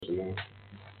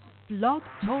Blog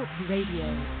Talk Radio.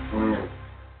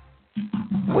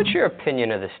 What's your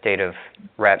opinion of the state of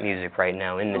rap music right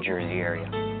now in the Jersey area?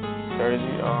 Jersey,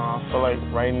 I feel like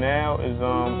right now is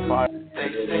fire. They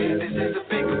say this is a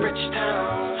big rich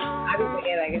town. I just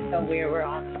forget, like, it's so weird. We're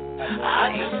on.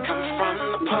 I just come from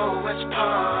the poet's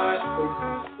part.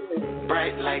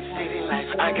 Bright light, city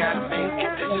life, I gotta make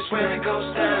it. This is where it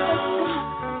goes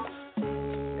down.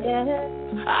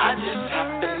 I just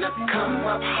happen to come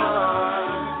up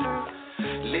hard.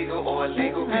 Legal or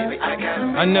illegal, baby, I gotta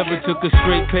make it. I never took a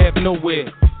straight path nowhere.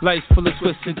 Life's full of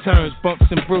twists and turns, bumps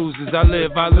and bruises. I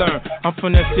live, I learn. I'm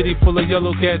from that city full of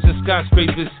yellow cabs and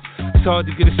skyscrapers. It's hard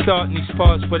to get a start in these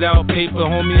parts without paper.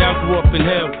 Homie, I grew up in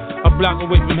hell, a block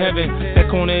away from heaven. That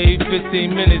corner 8,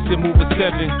 15 minutes, it move at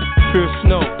 7. Pure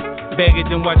snow, bag it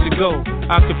then watch it go.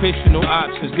 Occupational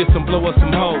options, get some blow or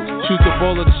some hoes. Shoot the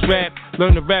ball or the strap,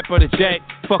 learn the rap or the jack.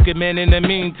 Fuck it, man, in the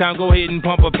meantime, go ahead and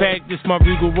pump a pack. This my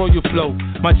Regal Royal flow,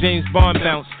 my James Bond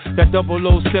bounce. That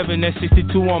 007, that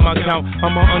 62 on my count.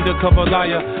 I'm an undercover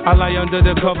liar, I lie under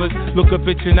the covers. Look a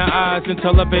bitch in the eyes and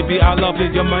tell her, baby, I love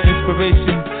it. You're my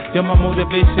inspiration, you're my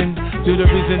motivation. You're the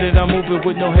reason that I'm moving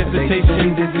with no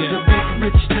hesitation. This is a big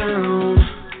rich town,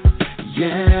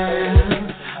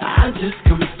 yeah. I just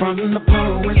come from the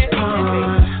poet's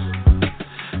part.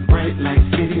 Bright light,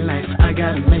 city life, I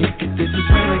gotta make it. This is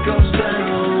where it goes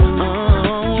down.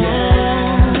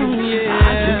 Yeah, I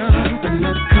just happen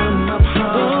to come up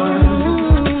hard.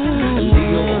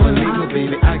 Illegal or illegal,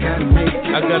 baby, I gotta make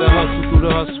it. I gotta hustle through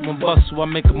the hustle and bustle. I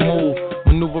make a move,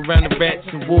 maneuver around the rats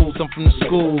and wolves. I'm from the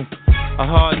school. A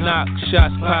hard knock,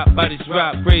 shots pop, bodies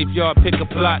drop. Graveyard, pick a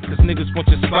plot, cause niggas want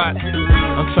your spot.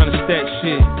 I'm tryna stack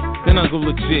shit, then I go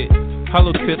legit.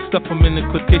 Hollow tips, stuff them in the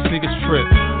clip, case niggas trip.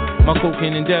 My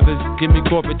cocaine endeavors give me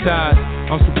corporate ties.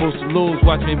 I'm supposed to lose,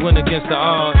 watch me win against the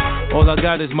odds. All I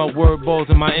got is my word balls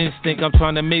and my instinct. I'm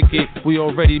trying to make it, we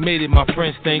already made it, my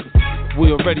friends think.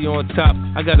 We already on top,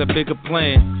 I got a bigger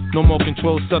plan. No more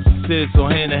controlled substances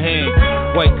or hand to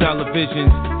hand. White collar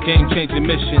visions, game changing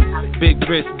missions. Big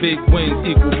risk, big wins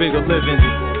equal bigger living.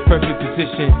 Perfect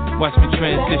position, watch me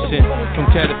transition from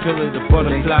caterpillar to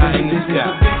butterfly in the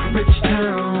sky. Rich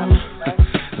town,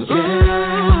 yeah.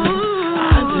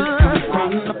 I just come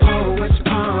from the poet's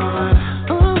part.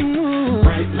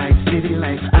 Bright light, city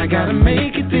life, I gotta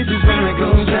make it. This is where it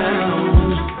goes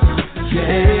down.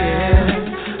 Yeah,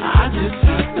 I just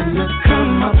happen to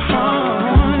come up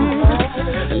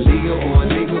hard. Illegal or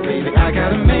illegal, baby, I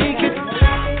gotta make it.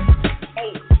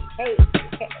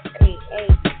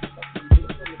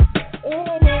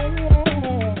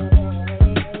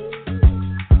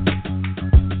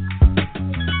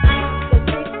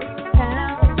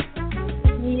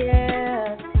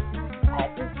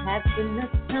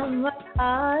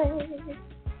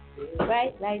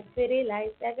 Bright light, city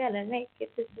lights, I gotta make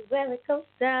it. This is where it goes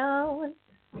down.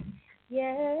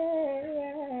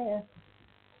 Yeah.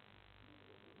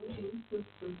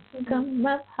 Come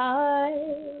up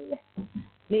hard.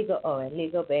 Legal or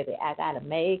illegal, baby, I gotta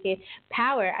make it.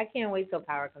 Power, I can't wait till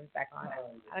Power comes back on.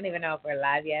 I don't even know if we're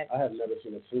live yet. I have never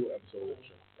seen a single episode of the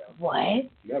show. What?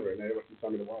 Never, and everyone keeps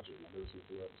telling me to watch it. I've never seen a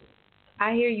single episode.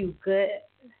 I hear you good.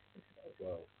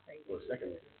 Well, for a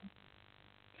second.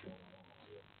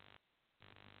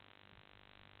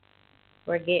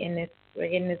 We're getting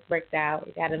this worked out.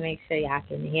 We gotta make sure y'all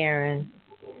can hear us.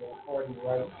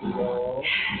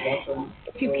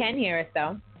 If you can hear us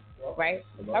though, right?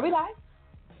 Are we live?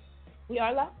 We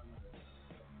are live?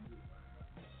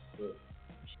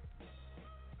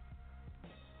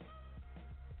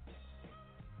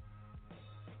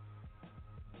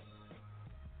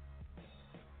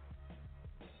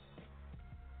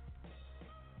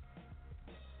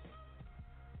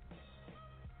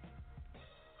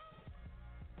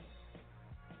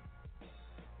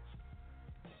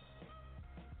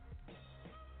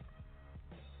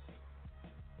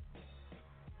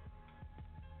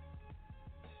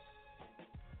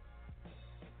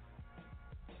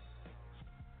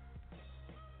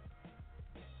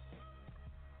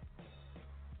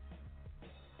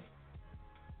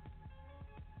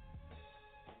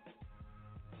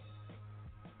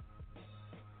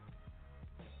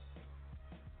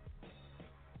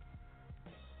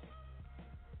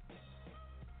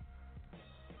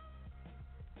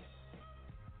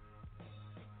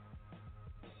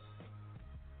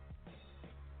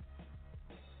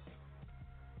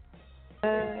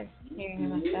 Hearing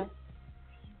myself.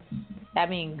 That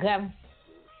means go.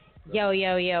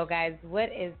 Yo, guys, what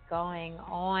is going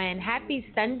on? Happy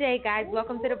Sunday, guys.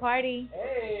 Welcome to the party.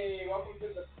 Hey, welcome to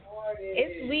the party.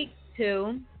 It's week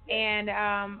 2, and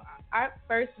our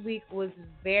first week was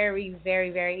very,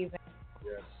 very, very eventful.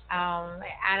 Yes.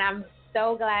 And I'm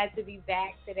so glad to be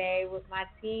back today with my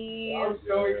team. I'm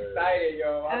so excited,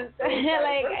 yo. I'm so, excited.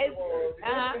 like, First of all, did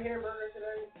you have a hamburger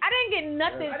today? I didn't get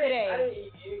nothing today. I didn't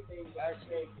eat anything.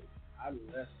 Actually, I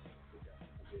left.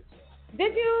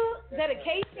 Did you?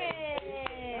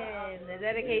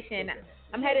 Dedication.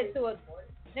 I'm headed to a.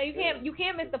 No, you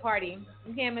can't miss the party.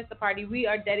 You can't miss the party. We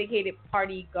are dedicated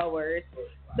party goers.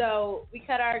 So we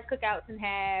cut our cookouts in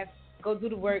half, go do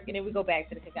the work, and then we go back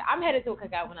to the cookout. I'm headed to a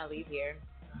cookout when I leave here.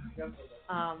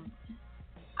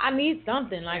 I need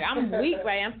something. Like, I'm weak,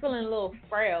 right? I'm feeling a little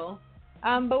frail.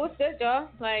 But what's good, y'all?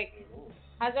 Like,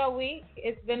 how's y'all week?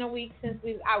 It's been a week since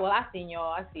I seen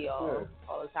y'all. I see y'all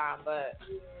all the time. But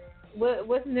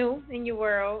what's new in your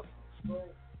world?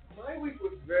 My week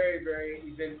was very, very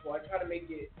eventful. I try to make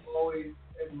it always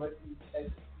as much as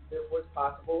eventful as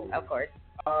possible. Of course.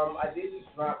 I did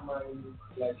just drop my new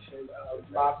collection of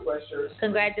Bob sweatshirts.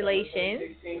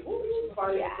 Congratulations.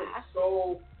 Finally took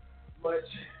so much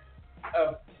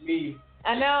of me.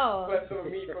 I know. But some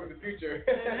of me from the future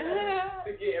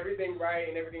to get everything right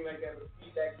and everything like that. But the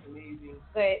feedback is amazing.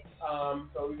 Good.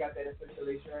 So we got that in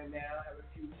circulation right now. I have a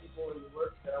few people in the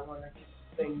works that I want to get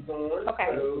things on. Okay.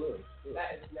 So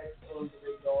that is next on the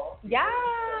radar. Yeah.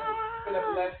 It's been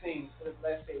a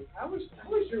blessing. How was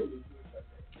your week?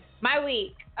 My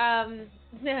week.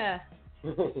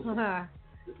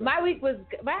 My week was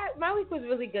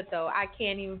really good though. I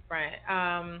can't even front.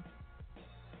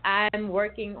 I'm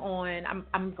working on.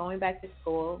 I'm going back to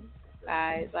school,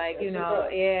 guys. Like, you know,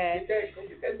 yeah. Get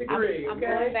that degree. I'm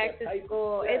going back to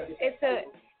school.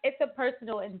 It's a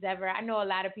personal endeavor. I know a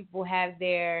lot of people have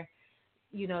their,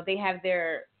 they have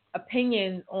their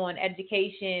opinions on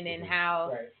education and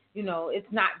how,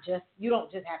 it's not just, you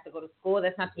don't just have to go to school.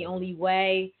 That's not the only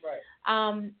way. Right.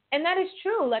 And that is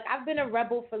true. Like, I've been a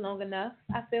rebel for long enough,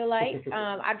 I feel like.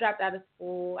 I dropped out of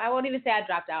school. I won't even say I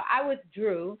dropped out. I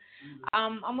withdrew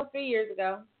almost 3 years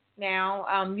ago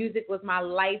now. Music was my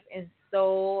life and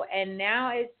soul. And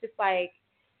now it's just like,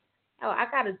 oh, I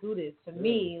got to do this for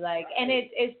me. Like, and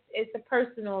it's a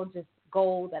personal just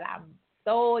goal that I'm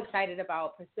so excited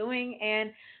about pursuing.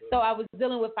 And so I was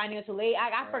dealing with financial aid.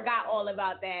 I forgot all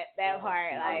about that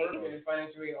part. Like,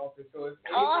 financial aid office. So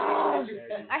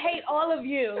I hate all of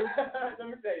you. Let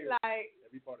me tell you. Like,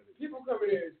 every part of it. People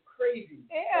coming in is crazy.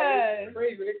 Yeah. It's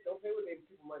crazy. They don't pay with their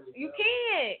people money. You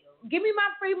can't. Give me my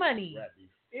free money.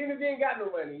 Even if they ain't got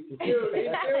no money, they still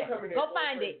coming in.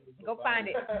 Go find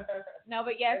it. No,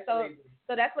 but yeah, so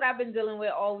that's what I've been dealing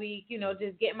with all week,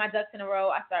 just getting my ducks in a row.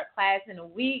 I start class in a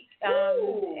week.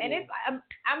 And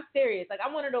I'm serious. Like,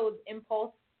 I'm one of those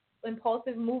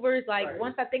impulsive movers. Like,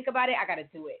 once I think about it, I got to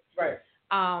do it. Right.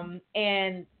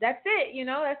 And that's it,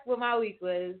 that's what my week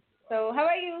was. So how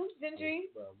about you, Gentry?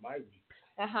 Well, my week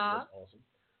was awesome.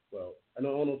 Well, I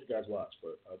don't know if you guys watch,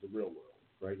 but The Real World.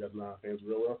 Right? You guys know fans of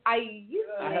Real World? I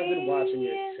have been watching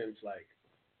it since, like,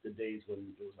 the days when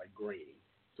it was, like, grainy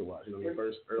to watch. When it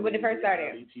first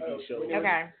started. TV show.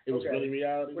 Okay. It was really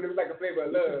reality. When it was like a Flavor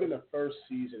of This Love. has been the first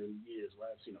season in years where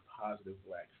I've seen a positive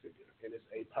black figure. And it's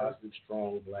a positive,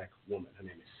 strong black woman. Her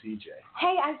name is CJ.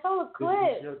 Hey, I saw a clip.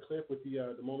 Did you hear a clip with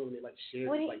the moment when they, like, shared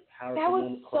this, like, powerful that was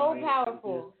moment so crying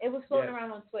powerful. It was floating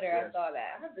around on Twitter. Yes. I saw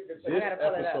that. This I gotta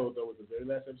pull it up. episode, though, was the very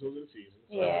last episode of the season.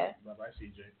 Yeah. By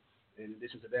CJ. In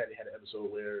addition to that, they had an episode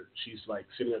where she's, like,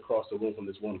 sitting across the room from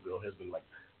this one girl who has been, like,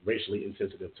 racially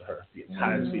insensitive to her the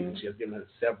entire season. She has given her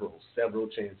several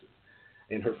chances.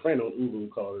 And her friend on Uber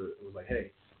called her and was like,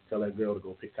 hey, tell that girl to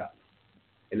go pick cotton.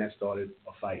 And that started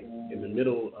a fight in the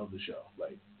middle of the show.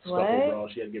 Like, girl,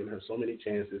 she had given her so many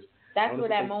chances. That's where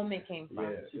that moment came from. Yeah,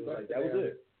 it was like, that was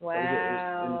it.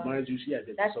 Wow. And mind you, she had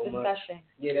been That's so disgusting. much.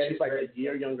 Yeah, she's like a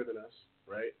year younger than us,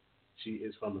 right? She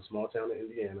is from a small town in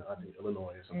Indiana, I think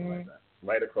Illinois or something like that,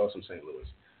 right across from St. Louis.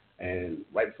 And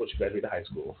right before she graduated high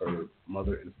school, her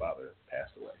mother and father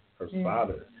passed away. Her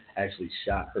father actually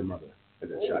shot her mother and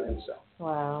then shot himself.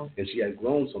 Wow. And she had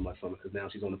grown so much from it because now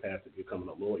she's on the path to becoming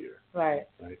a lawyer. Right.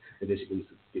 And then she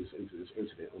gets into this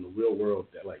incident on the real world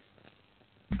that, like,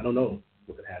 I don't know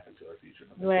what could happen to her future.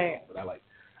 Right. But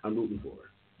I'm rooting for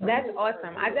her. That's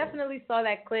awesome. I definitely saw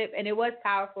that clip, and it was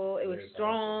powerful. It was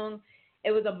strong. It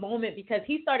was a moment because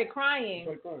he started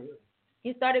crying.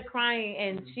 He started crying,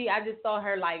 and I just saw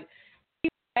her, like, she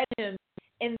read him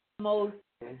in the most.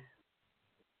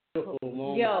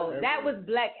 Yo, that was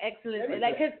black excellence.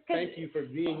 Like, cause thank you for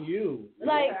being you.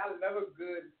 Like, I love a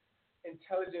good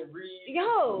intelligent read.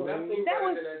 Yo, that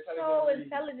was so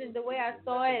intelligent the way I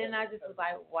saw it, and I just was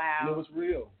like, wow. And it was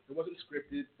real. It wasn't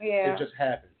scripted. Yeah. It just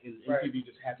happened. And MTV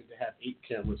just happened to have 8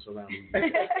 cameras surrounding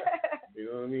you. You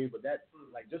know what I mean? But that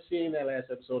like just seeing that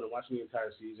last episode and watching the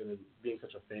entire season and being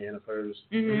such a fan of hers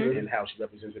and how she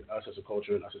represented us as a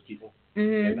culture and us as people,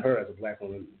 and her as a black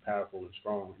woman, powerful and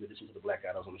strong, in addition to the black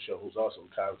guy that was on the show who's also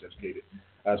college educated.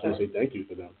 I just want to say thank you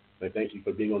for them. Like, thank you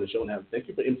for being on the show, and thank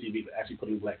you for MTV for actually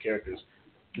putting black characters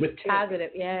with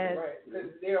positive, yes. Right, because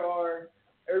there are,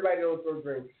 everybody knows those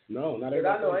drinks. No, not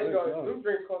everybody. I know, drinks. those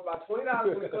drinks cost about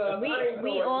 $20 in the club.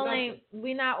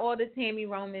 We not all the Tammy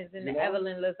Romans and the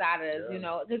Evelyn Lozadas, you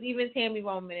know, because even Tammy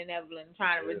Roman and Evelyn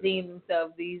trying to redeem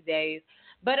themselves these days.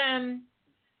 But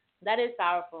that is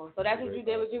powerful. So that's what you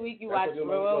did with your week. You watched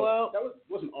Row. That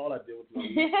wasn't all I did with my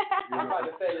week. I'm about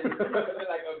to say, it's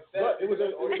like upset. But it was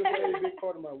a very big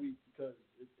part of my week because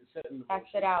it set in the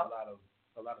motion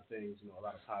a lot of things, you know, a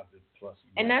lot of positive plus.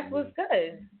 And that's what's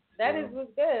good. That is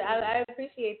what's good. I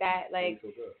appreciate that. Like,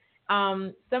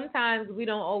 sometimes we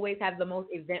don't always have the most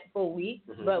eventful week,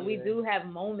 but we do have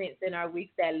moments in our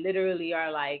weeks that literally are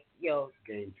like, yo,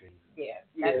 game changer. Yeah,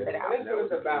 that's it out. That's what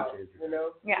it's about, you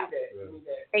know? Yeah.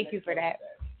 Thank you for that.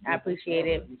 I appreciate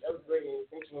it. That was great.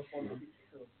 Thanks for informing me.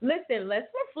 Listen, let's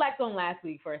reflect on last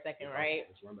week for a second, right?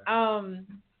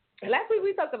 Last week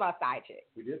we talked about side chicks.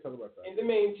 We did talk about that. And the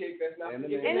main chicks, that's not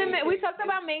we talked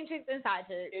about main chicks and side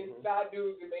chicks. And side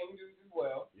dudes and main dudes as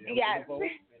well. Yeah.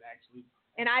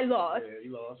 And I lost. Yeah,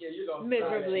 you lost. Yeah, you lost.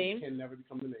 Miserably. You can never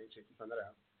become the main chick. You found that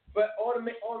out. But all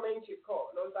main chicks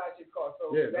call. No side chicks call. So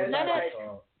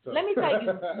let me tell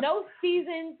you, no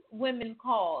seasoned women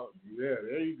called. Yeah,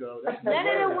 there you go. None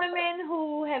of the women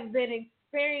who have been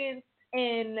experienced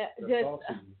in the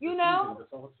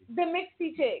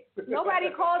mixy chicks. Nobody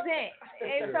calls in.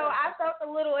 And so I felt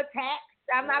a little attacked.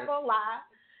 I'm not going to lie.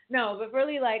 No, but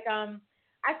really, like, I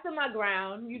stood my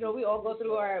ground. You know, we all go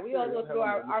through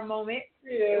our moments.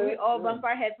 Yeah. We all bump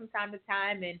our heads from time to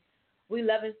time, and we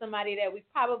loving somebody that we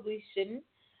probably shouldn't.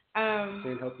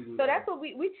 So that's what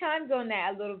we chimed on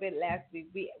that a little bit last week.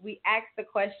 We asked the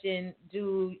question,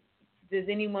 does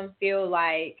anyone feel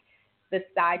like the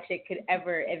side chick could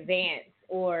ever advance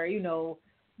or, you know,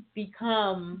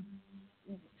 become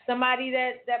somebody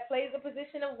that plays a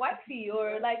position of wifey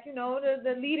or, like, you know,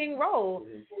 the leading role?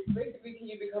 Basically, can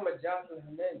you become a Jocelyn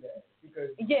Hernandez? Because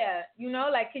you know,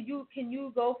 like, can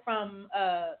you go from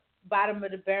bottom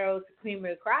of the barrel to cream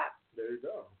of the crop? There you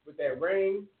go. With that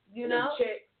ring, you know,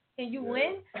 check. Can you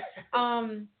win?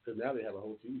 Because now they have a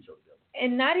whole TV show together.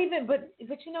 And not even, but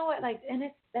you know what? Like,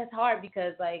 and that's hard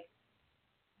because, like,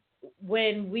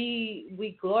 when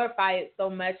we glorify it so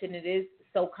much and it is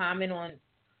so common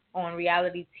on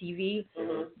reality TV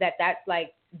that's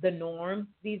like the norm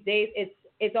these days.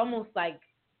 It's almost like,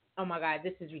 oh my God,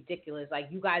 this is ridiculous. Like,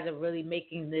 you guys are really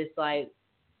making this, like,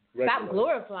 stop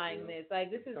glorifying this. Like,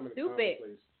 this is stupid.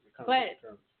 But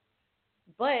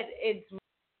it's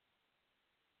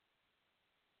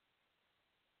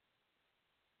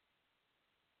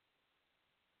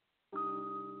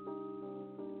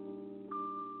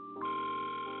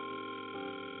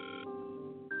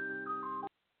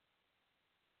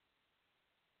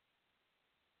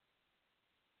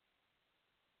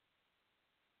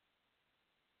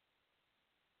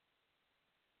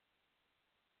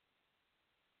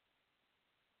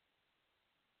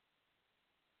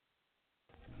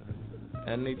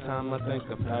Anytime I think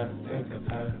of her,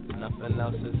 nothing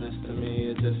else exists to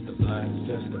me, it's just a blur,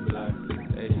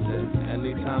 They say,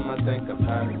 anytime I think of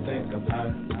her,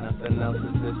 nothing else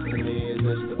exists to me, it's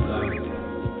just a blur,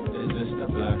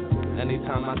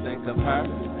 Anytime I think of her,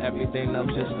 everything else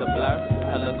just a blur.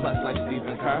 Hella clutch like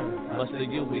Stephen Kerr, what's the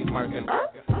U we murking?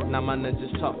 Now my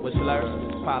niggas talk with slurs,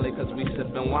 probably cause we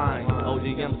sippin' wine.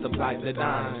 OGM supplied the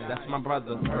dimes, that's my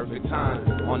brother, perfect time.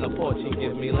 On the porch he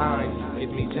give me lines, give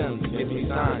me gems, give me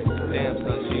signs. Damn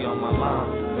son, she on my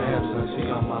mind, damn son, she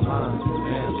on my mind,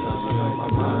 damn son, she on my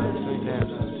mind, damn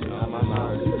son, she on my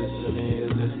mind. This to me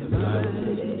is just a blur,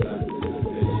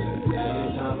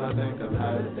 Anytime I think of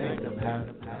her,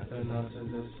 nothing else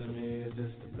exists to me, it's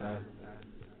just a blur,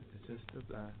 it's just a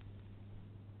blur.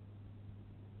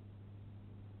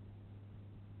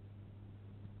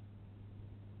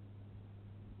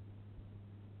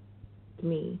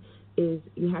 Me is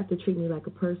you have to treat me like a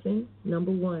person,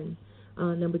 number one.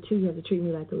 Number two, you have to treat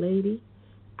me like a lady.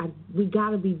 We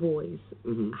gotta be boys.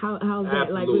 How's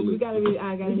that? Like, we gotta be.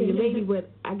 I gotta be your lady,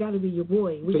 but I gotta be your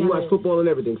boy. So you watch football and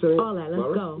everything. So all that.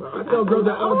 Let's go. I tell girls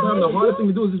that all the time. The hardest thing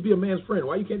to do is just be a man's friend.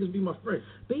 Why you can't just be my friend?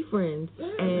 Be friends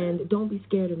and don't be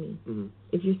scared of me.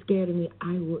 If you're scared of me,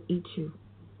 I will eat you.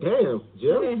 Damn,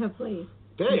 Jill. You're in her place.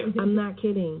 Damn. I'm not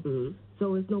kidding.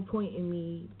 So there's no point in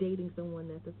me dating someone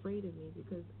that's afraid of me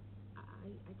because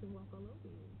I can walk all over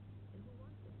you. And who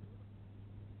wants that?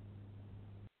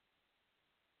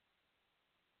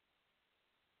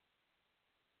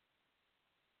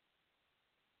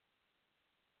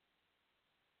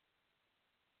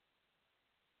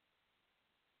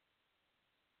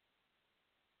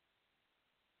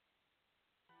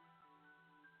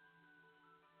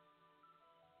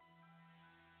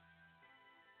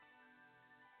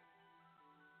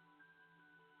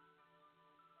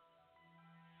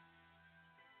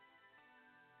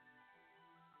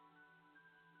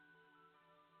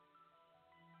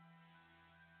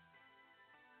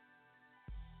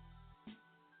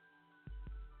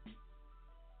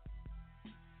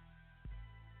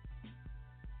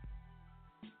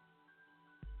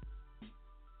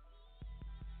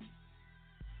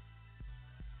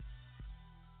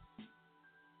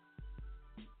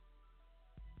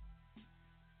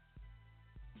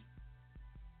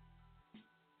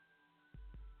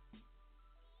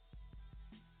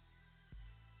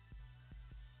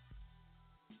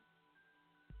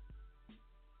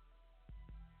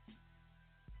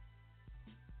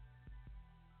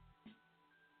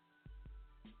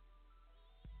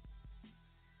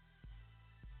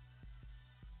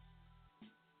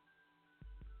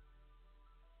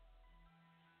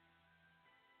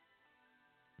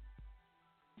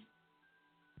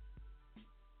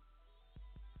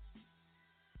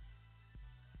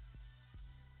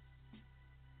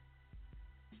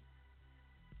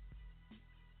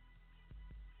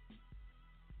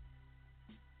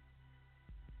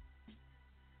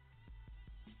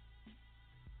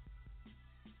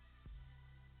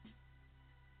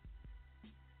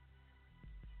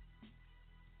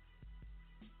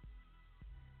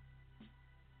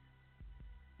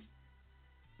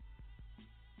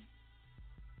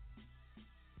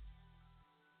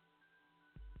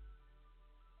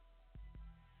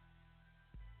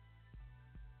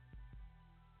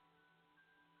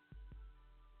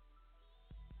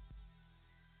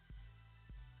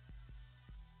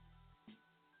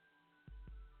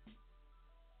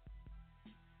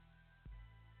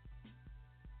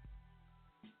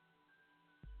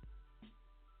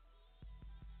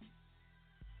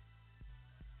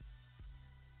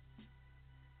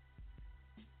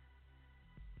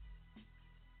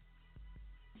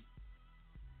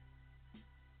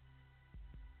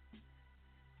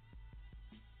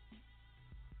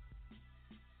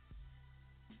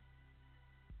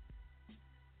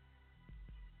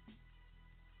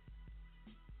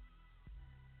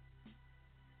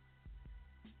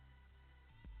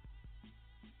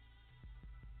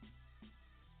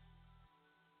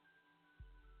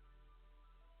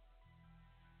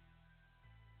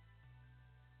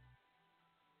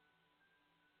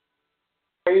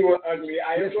 anyone ugly.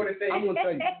 I just want to say, I'm gonna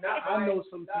tell you, I know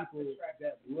some people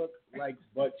that look like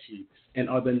butt cheeks and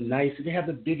are the nicest. They have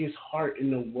the biggest heart in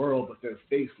the world, but their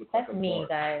face looks like a me, fart.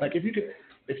 guys. Like if you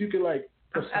could like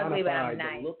I'm ugly, but personify I'm the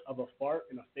nice. look of a fart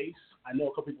in a face, I know a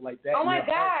couple people like that. Oh my and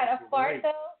their heart God, is a fart great.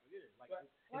 though?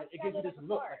 Yeah, it gives you this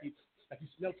look like you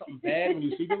smell something bad when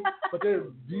you see them, but they're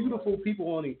beautiful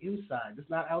people on the inside, just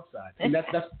not outside. And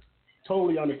that's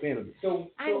totally understandable.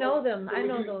 So I know them. So I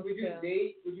know those. Would too.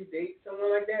 you date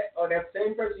someone like that, or that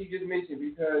same person you just mentioned?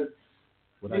 Because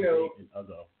Would you know,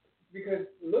 because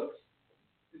looks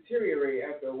deteriorate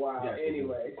after a while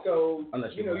anyway. So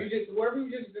you just whatever you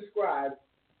just described,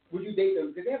 would you date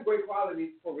them? Because they have great qualities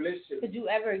for relationships. Could you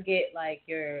ever get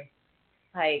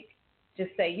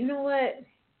just say, you know what?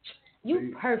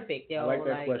 You perfect, yo. I like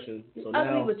that question. You So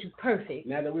ugly, now, but you perfect.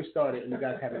 Now that we started and you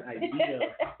guys have an idea,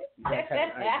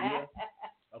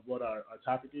 of what our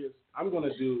topic is, I'm going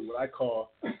to do what I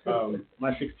call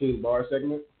my 16 bar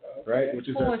segment, right? Which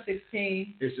is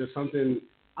 416. It's just something,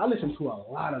 I listen to a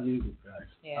lot of music, guys.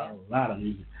 Yeah. A lot of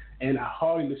music. And I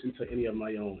hardly listen to any of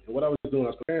my own. And what I was doing, I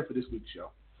was preparing for this week's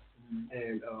show.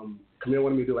 And Camille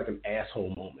wanted me to do like an asshole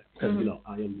moment because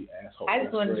I am the asshole. I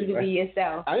just wanted you to be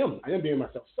yourself. I am being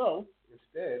myself. So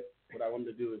instead, what I wanted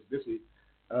to do is this week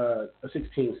a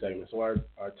 16 segment. So our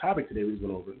topic today we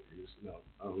went over is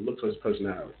looks versus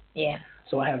personality. Yeah.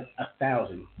 So I have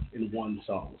 1,001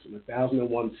 songs and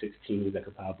 1,001 16s that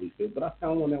could probably fit, but I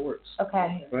found one that works.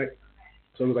 Okay. Right.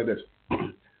 So it was like this.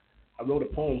 I wrote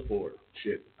a poem for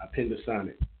it. I pinned a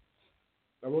sonnet.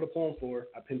 I wrote a poem for her.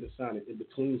 I pinned a sonnet in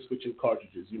between switching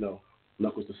cartridges.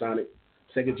 Knuckles the Sonic.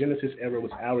 Sega Genesis era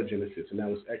was our Genesis, and now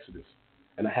it's Exodus.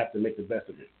 And I have to make the best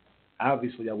of it.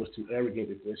 Obviously, I was too arrogant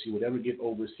that she would ever get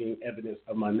over seeing evidence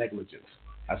of my negligence.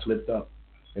 I slipped up,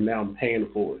 and now I'm paying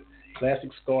for it. Classic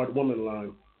scarred woman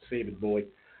line. Save it, boy.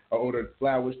 I ordered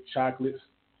flowers, chocolates,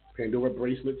 Pandora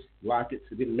bracelets, lockets.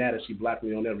 It didn't matter. She blocked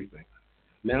me on everything.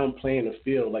 Now I'm playing the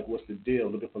field like what's the deal,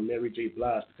 looking for Mary J.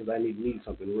 Blige because I need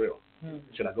something real.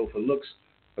 Should I go for looks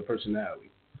or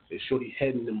personality? Is Shorty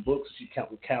heading them books? She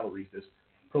counting calories. There's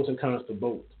pros and cons to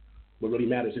both. What really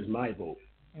matters is my vote.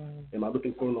 Am I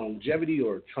looking for longevity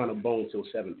or trying to bone till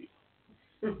 70?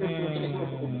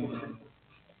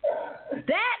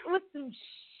 That was some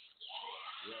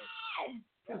shit.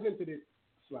 Presented it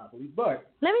sloppily, but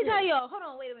let me tell y'all. Hold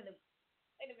on, wait a minute.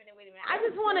 I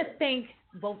just want to thank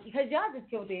both because y'all just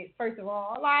killed it. First of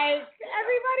all, like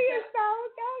everybody is so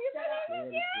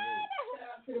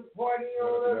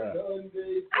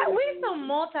we're so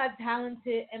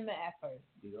multi-talented MFers.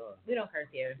 We don't curse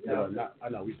here. So. I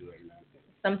know we do it.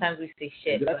 Sometimes we say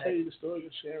shit. Did I tell you the story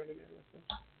of Sharon and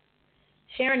Erica?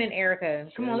 Sharon and Erica.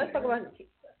 Come on, let's talk about.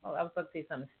 Oh, I was about to say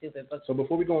something stupid, but so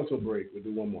before we go into a break, we'll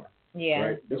do one more. Yeah.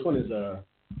 Right. This one is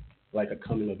like a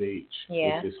coming of age.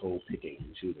 Yeah. With this whole picking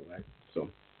and choosing, right? So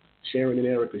Sharon and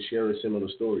Erica share a similar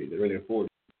story. They're in their 40s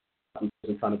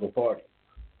and trying to go party.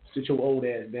 Sit your old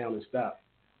ass down and stop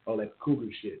all that cougar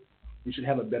shit. You should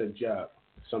have a better job.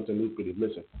 Something lucrative.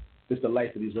 Listen, this is the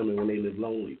life of these women when they live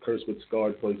lonely, cursed with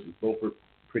scarred places. Both are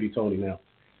pretty Tony now.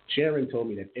 Sharon told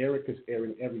me that Erica's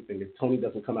airing everything if Tony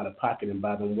doesn't come out of pocket and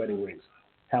buy them wedding rings.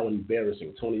 How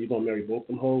embarrassing. Tony, you gonna marry both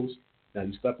them hoes? Now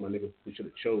you stuck, my nigga. You should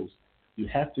have chose. You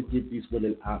have to give these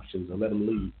women options and let them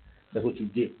lead. That's what you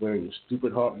get wearing your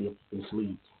stupid heart and your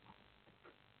sleeves.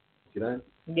 See that?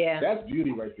 Yeah. That's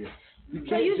beauty right there. You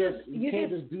can't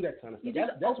just do that kind of stuff. You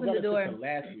just that's open the door. To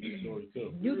last week's story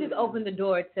too. You just opened the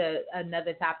door to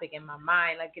another topic in my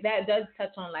mind. Like that does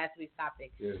touch on last week's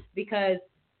topic. Yeah. Because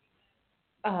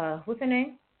what's her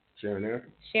name? Sharon Erica.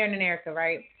 Sharon and Erica,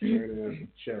 right? Sharon Erica.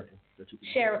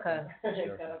 Sherika.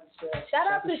 Shout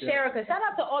out to Sherika. Shout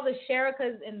out to all the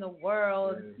Sherikas in the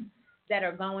world that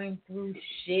are going through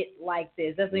shit like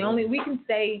this. That's the only we can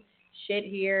say shit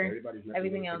here.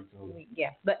 Everything else,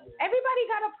 but everybody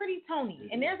got a pretty Tony,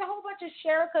 and there's a whole bunch of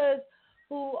Sherikas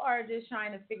who are just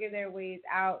trying to figure their ways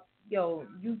out. Yo,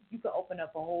 you could open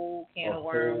up a whole can of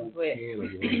worms with.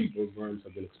 Those worms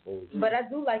have been exposed. But I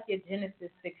do like your Genesis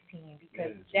 16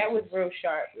 because that was real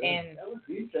sharp, and that was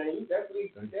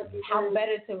definitely. how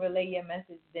better to relay your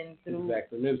message than through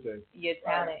your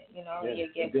talent, your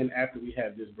gift. And then after we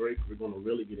have this break, we're going to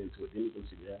really get into it. Then you can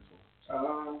see the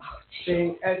asshole.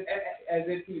 As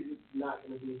if he's not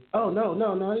going to be. Oh no!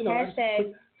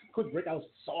 Hashtag quick break. I was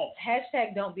soft.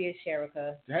 Hashtag don't be a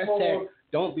Sherika. Hashtag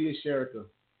don't be a Sherika.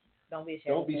 Don't be a Sherika.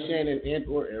 Don't be Shannon and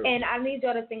or Erica. And I need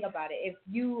y'all to think about it. If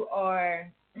you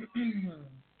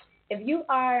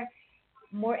are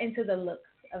more into the looks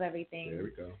of everything, there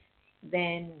we go.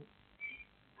 Then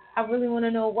I really want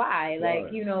to know why.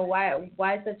 Like,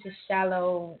 why such a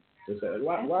shallow?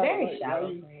 Why very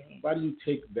shallow. why do you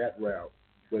take that route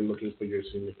when looking for your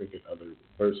significant other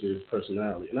versus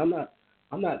personality? And I'm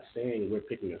not saying we're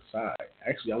picking a side.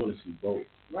 Actually, I want to see both.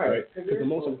 Right. Because the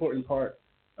most important part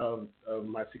of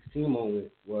my 16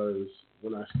 moment was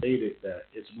when I stated that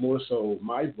it's more so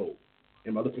my vote.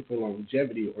 Am I looking for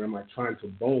longevity, or am I trying to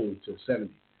bone to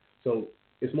 70? So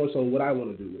it's more so what I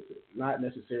want to do with it, not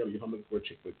necessarily if I'm looking for a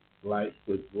chick with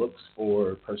looks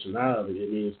or personality.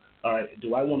 It means, all right,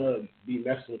 do I want to be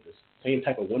messing with the same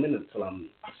type of women until I'm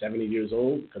 70 years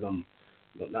old? Because I'm,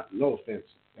 no offense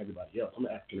to everybody else, I'm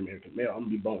an African American male. I'm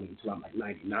gonna be boning until I'm like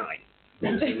 99.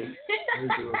 You know what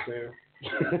I'm saying?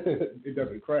 It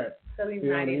doesn't crack. So he's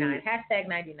 99. I mean? Hashtag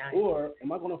 99. Or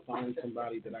am I going to find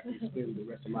somebody that I can spend the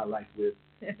rest of my life with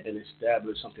and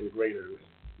establish something greater with?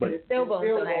 But it's still going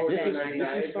to hashtag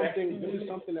 99. This is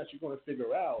something that you're going to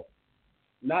figure out,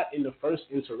 not in the first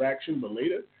interaction, but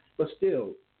later. But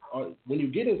still, when you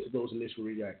get into those initial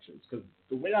reactions, because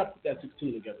the way I put that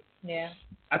 16 together,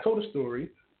 I told a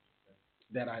story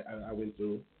that I went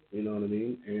through, you know what I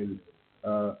mean, and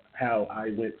how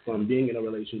I went from being in a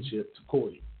relationship to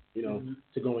courting,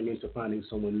 to going into finding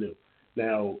someone new.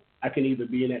 Now, I can either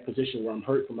be in that position where I'm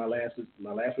hurt from my last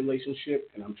relationship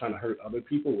and I'm trying to hurt other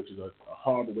people, which is a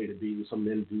horrible way to be. Some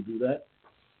men do that.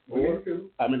 Or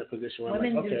I'm in a position where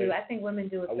women I'm like, okay, I think women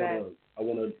do it best. I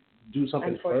want to do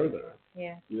something further.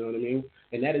 Yeah. You know what I mean?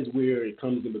 And that is where it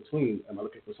comes in between. Am I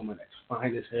looking for someone that's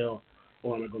fine as hell,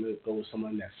 or am I going to go with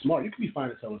someone that's smart? You can be fine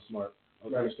as hell and smart.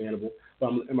 Understandable. But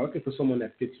am I looking for someone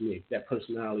that fits me, that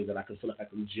personality that I can feel like I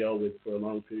can gel with for a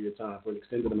long period of time, for an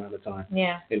extended amount of time?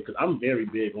 Yeah. And because I'm very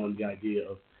big on the idea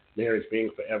of marriage being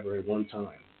forever at one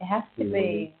time. It has to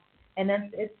be. And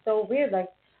it's so weird. Like,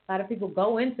 a lot of people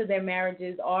go into their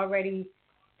marriages already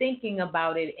thinking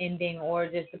about it ending, or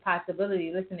just the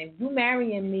possibility. Listen, if you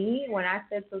marrying me when I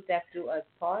said so death do us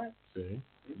part,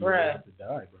 bruh. Have to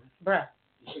die, bruh.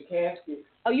 The casket.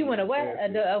 Oh, you want to what?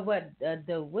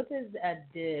 What is dead?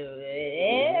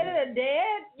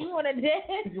 You want a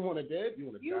dead? You want a dead? You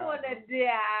want to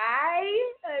die?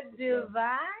 A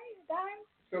divine die?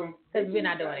 So, because we're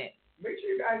not doing it. Make sure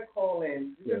you guys call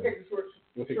in. We're going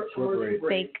to take a short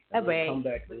break. Take a break. Come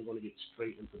back and we're going to get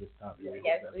straight into this topic.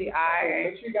 Yes, we are. So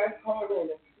make sure you guys call in.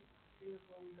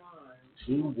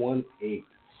 218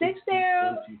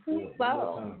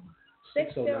 6024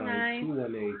 609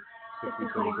 218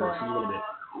 6024. See you in a bit.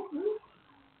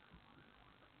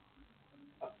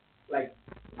 Like,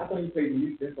 I thought you played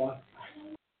music this long.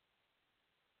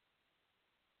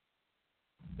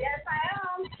 Yes, I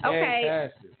am. Okay.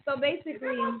 Fantastic. So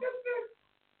basically.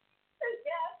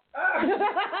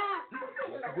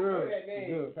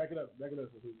 Good. Back it up.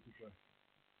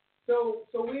 So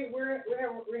we're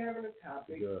having a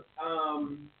topic.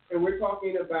 And we're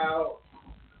talking about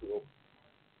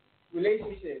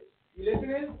relationships. You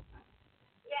listening?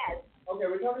 Yes. Okay,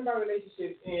 we're talking about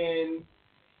relationships, and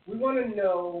we want to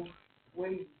know,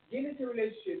 when getting into a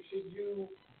relationship, should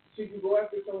you go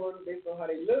after someone based on how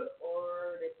they look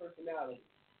or their personality?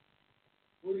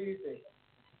 What do you think?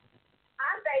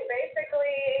 I think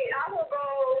basically I will go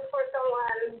for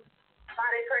someone by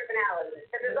their personality.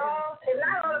 Because it's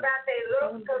not all about their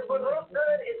looks, because what looks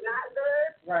good is not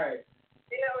good. Right.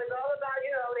 It's all about,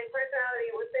 their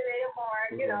personality, what's in their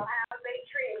heart, how they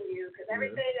treat you, because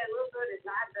everything that looks good is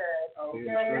not good. Okay.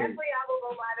 So definitely I will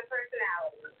go by the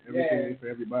personality. Everything ain't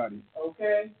for everybody.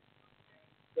 Okay.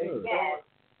 Yes.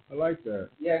 I like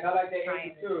that. Yes, I like that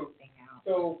answer too.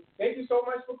 So thank you so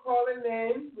much for calling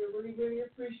in. We really, really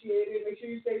appreciate it. Make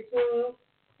sure you stay tuned.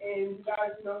 And you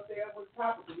guys, stay up with the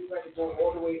topic, because we're ready to go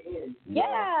all the way in.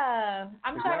 Yeah.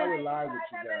 I'm trying to. Live with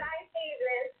you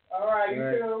guys. All right, you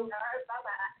too. All right,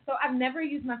 bye-bye. So I've never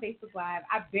used my Facebook Live.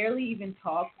 I barely even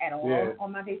talk at all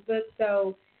on my Facebook.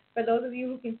 So for those of you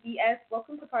who can see us,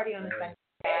 welcome to Party on the Sunday.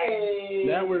 Hey.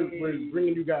 Now we're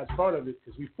bringing you guys part of it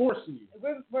because we're forcing you.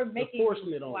 We're making forcing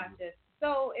you it on watch you. us.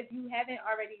 So if you haven't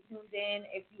already tuned in,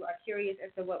 if you are curious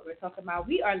as to what we're talking about,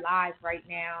 we are live right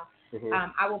now.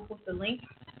 Mm-hmm. I will post a link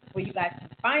where you guys can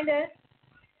find us.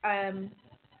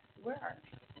 Where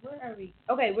are we?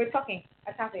 Okay, we're talking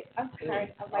a topic. I'm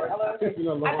sorry. I'm like all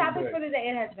over. Our topic for the day.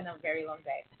 It has been a very long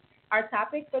day. Our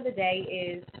topic for the day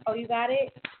is. Oh, you got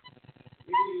it.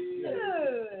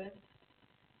 Good.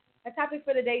 Our topic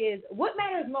for the day is what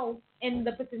matters most in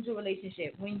the potential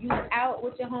relationship. When you out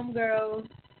with your homegirls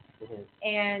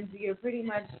and you're pretty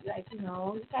much like, you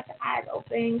got your eyes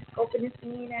open, scoping the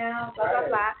scene out, blah, blah,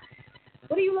 blah.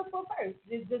 What do you look for first?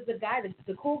 Is the guy,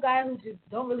 the cool guy who just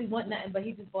don't really want nothing, but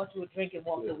he just bought you a drink and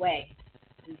walked away?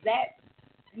 Does that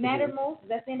matter most? Does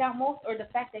that stand out most? Or the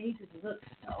fact that he just looks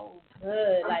so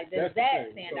good? Like, does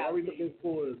that stand out? Are we looking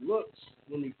for looks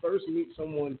when we first meet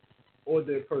someone or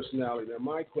their personality. Now,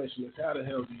 my question is, how the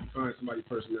hell do you find somebody's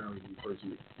personality when you first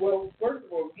meet? Well, first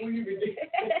of all, before you even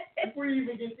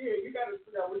get there, you got to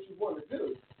figure out what you want to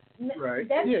do. Right.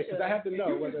 That's yeah, because I have to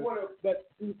know whether. But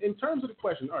in terms of the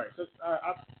question, all right. So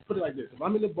I put it like this: if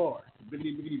I'm in the bar,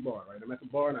 biggity bar, right? I'm at the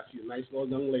bar and I see a nice little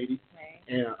young lady, right.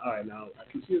 and all right, now I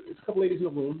can see it's a couple ladies in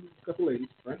the room, right?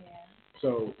 Yeah.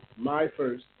 So my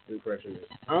first impression is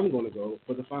I'm going to go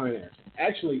for the fine ass.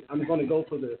 Actually, I'm going to go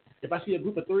for if I see a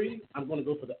group of three, I'm going to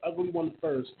go for the ugly one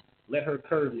first. Let her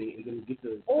curve me, and then get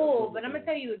the. Oh, but I'm gonna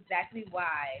tell you exactly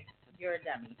why you're a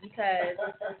dummy, because.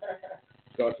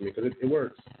 Talk to me, because it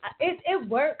works. It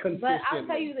works, but I'll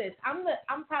tell you this: I'm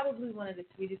probably one of the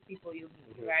sweetest people you'll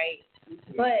meet, right?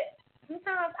 But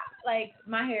sometimes, like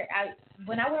my hair,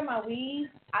 when I wear my weave,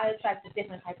 I attract a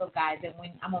different type of guy than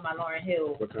when I'm on my Lauryn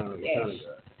Hill. What kind of guy?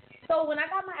 So when I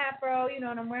got my afro, and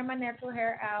I'm wearing my natural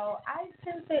hair out, I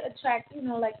tend to attract,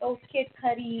 like those Kid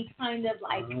Cudi kind of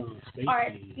like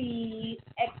artsy,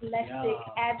 eclectic,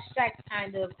 abstract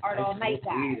kind of art all night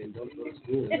guys. And don't go to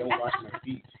school and don't wash my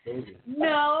feet.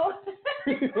 No.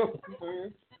 The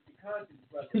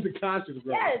conscious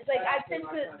brother. Yes, I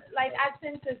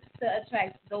tend to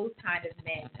attract those kind of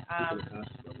men.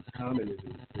 Common is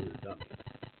a dummy.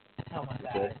 Oh my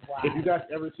God! Okay. Wow. If you guys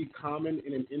ever see Common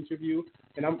in an interview,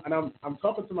 and I'm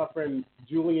talking to my friend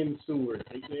Julian Seward,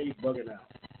 aka Bugging Out.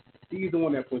 He's the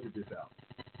one that pointed this out.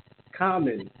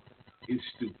 Common is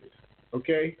stupid,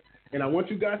 okay? And I want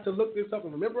you guys to look this up.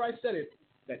 And remember, I said it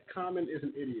that Common is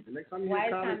an idiot. The next time you Why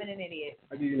hear is Common an idiot?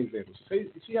 I'll give you an example. So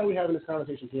see how we're having this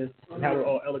conversation here, and how we're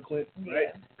all eloquent,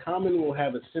 right? Common will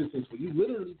have a sentence where you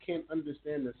literally can't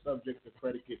understand the subject, the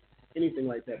predicate, anything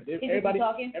like that.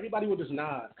 Everybody will just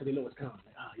nod because they know it's Common.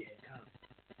 Like, oh, yeah, Common.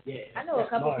 Yeah. I know a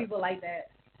couple people like that.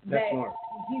 That's smart.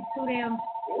 He's too damn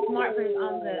smart for his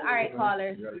own good. All right,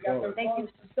 callers. Thank you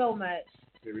so much.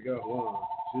 Here we go.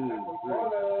 1, 2, 3.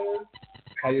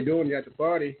 How you doing? You at the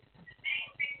party?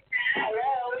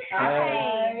 Hello.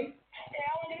 Hi.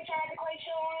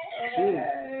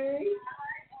 Hey.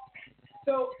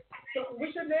 So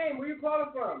what's your name? Where you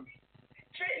calling from?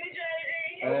 Trenton,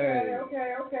 Jersey.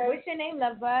 Okay. What's your name,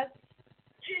 love bug?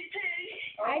 GT.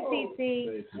 Hi, TT.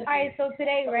 All right, so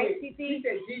today, right, TT? She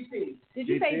said GT. Did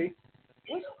you say? I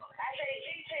said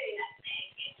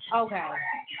GT. Okay.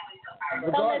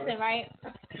 So listen, right?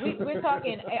 We're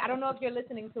talking. I don't know if you're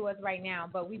listening to us right now,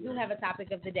 but we do have a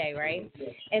topic of the day, right?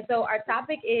 And so our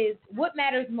topic is what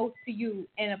matters most to you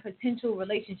in a potential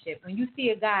relationship. When you see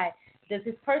a guy, does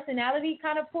his personality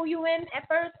kind of pull you in at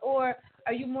first, or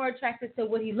are you more attracted to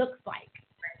what he looks like?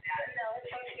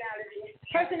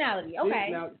 Personality. Okay.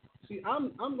 Now,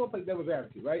 I'm gonna play devil's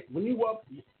advocate, right? When you walk,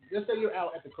 let's say you're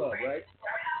out at the club, right?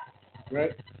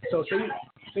 Right. So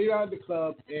say you're out at the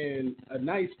club and a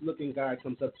nice looking guy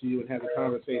comes up to you and has a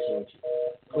conversation with you.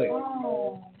 Click.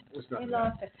 Oh. It's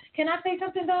not that. Can I say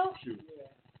something though? Shoot.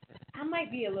 I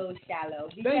might be a little shallow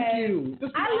because Thank you.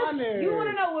 Just be honest. You want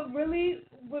to know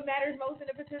what matters most in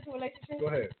a potential relationship? Go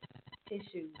ahead. His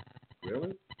shoes.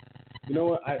 Really? You know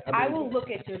what? I will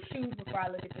look at your shoes before I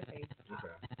look at your face.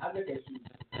 Okay. I look at shoes.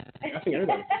 I think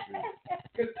everybody looks at shoes.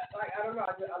 Because, I don't know, I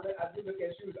do look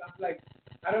at shoes. I'm like,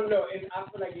 I don't know, and I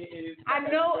feel like it is. I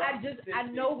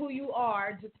know who you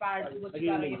are just by what you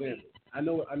got on your feet. I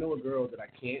know a girl that I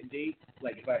can't date.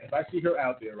 Like if I see her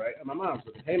out there, right? And my mom's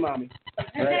looking, hey mommy,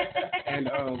 right? And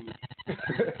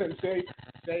say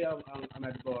I'm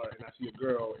at the bar and I see a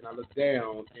girl and I look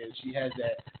down and she has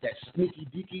that sneaky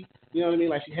deaky, you know what I mean?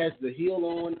 Like she has the heel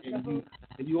on and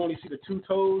you only see the two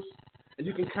toes and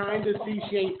you can kind of see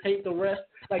she ain't paint the rest.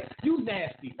 Like you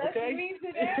nasty, okay?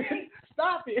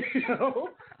 Stop it,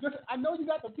 Just I know you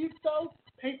got the big toe.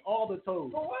 Paint all the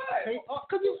toes. For what? Paint all,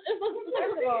 cause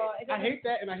I hate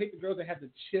that, and I hate the girls that have the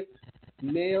chipped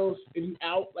nails and you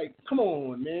out. Like, come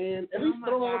on, man. At least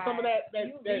throw on some of that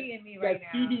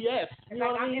CVS. You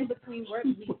know what I mean? I'm in between work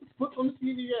weeks. Put some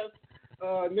CVS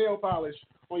nail polish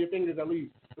on your fingers at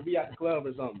least to be at the club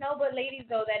or something. No, but ladies,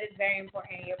 though, that is very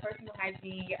important. Your personal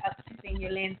hygiene, your upkeeping,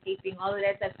 your landscaping, all of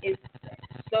that stuff is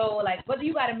so, like, whether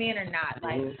you got a man or not.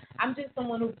 Like, I'm just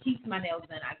someone who keeps my nails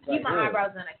done. I keep my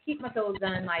eyebrows done. I keep my toes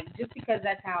done, like, just because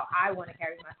that's how I want to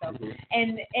carry myself.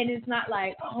 And it's not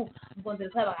like, oh, I'm going to the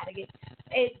club, I got to get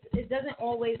it doesn't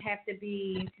always have to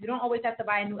be, you don't always have to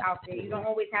buy a new outfit. You don't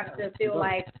always have to feel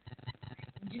like,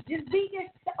 just be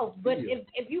yourself. But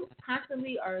if you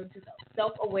constantly are just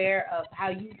self-aware of how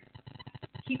you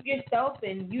keep yourself,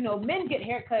 and men get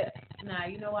haircuts Nah,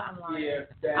 you know what? I'm lying.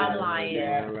 Yeah, I'm lying.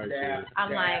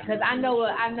 I'm lying because I know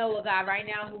a guy right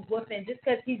now who's whooping just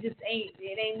because he just ain't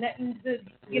nothing to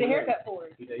get a haircut for.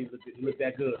 He look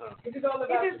that good, huh? It's all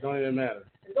about. It don't even matter.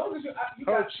 As long as you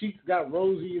Her cheeks got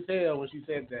rosy as hell when she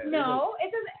said that. No,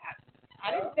 it doesn't.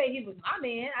 I didn't say he was my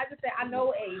man. I just said I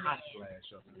know a man. Hot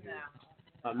flash up in here.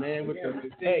 A man with the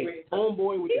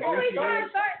homeboy with he the always greasy hair.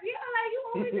 you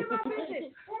always in my business.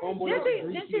 Homeboy with the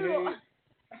greasy hair.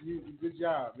 Good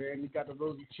job, man. You got the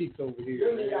rosy cheeks over here.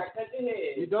 You ain't got to cut your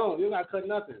head. You don't. You got to cut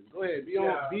nothing. Go ahead.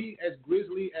 Be as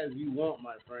grizzly as you want,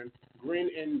 my friend. Grin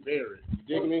and bear it.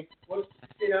 You dig me? Well,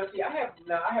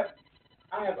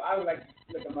 I would like to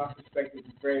look at my perspective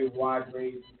is very wide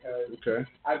range because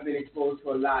I've been exposed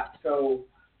to a lot. So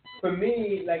for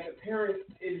me, like a parent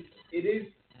it is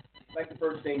like the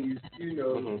first thing you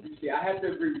see. I have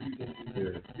to agree with you.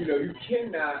 Yeah. You know, you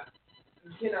cannot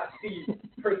see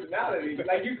personality.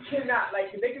 Like you cannot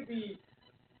they could be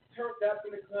turned up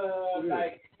in the club, because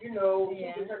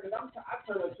I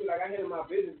turn up too. Like I handle my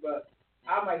business, but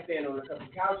I might stand on a couple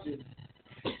couches.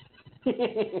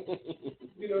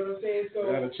 You know what I'm saying? So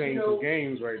you gotta change some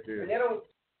games right there. And that don't.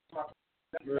 I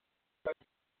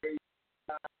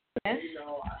have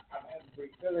a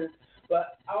great feeling,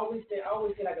 but I always say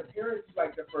like a parent is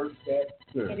like the first step.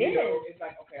 Yeah. It is. It's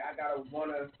like I gotta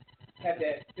wanna have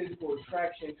that physical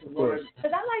attraction to one.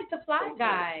 Because I like the fly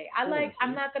guy.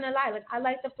 I'm not gonna lie, I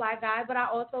like the fly guy, but I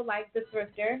also like the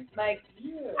thrifter. I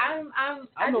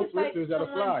know just thrifters like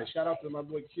that fly. Shout out to my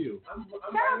boy Q. Shout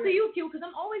out to you, Q, because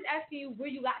I'm always asking you where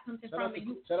you got something from,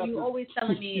 and you always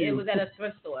telling me it was at a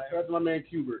thrift store. Shout out to my man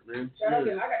Qbert, man. Shout out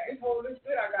to I got this whole list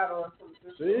that I got on from the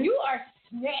thrift store. You are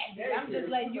snazzy. I'm just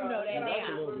letting you know that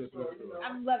now.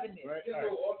 I'm loving it. Just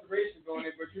little alterations on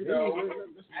it, but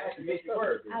I have to make it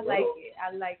work. I like it.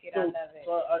 I love it.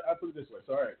 So I put it this way.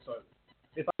 So all right. So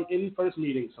if I'm first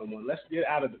meeting someone, let's get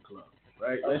out of the club,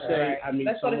 right? Let's say I meet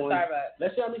someone.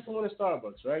 Let's say I meet someone at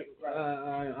Starbucks, right?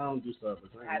 I don't do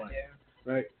Starbucks. I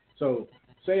do. Right. So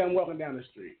say I'm walking down the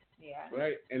street. Yeah.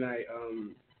 Right. And I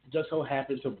just so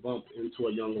happen to bump into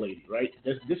a young lady, right?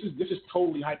 This is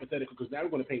totally hypothetical because now we're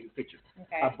going to paint the picture.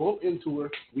 Okay. I bump into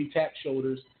her, we tap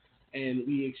shoulders, and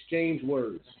we exchange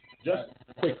words just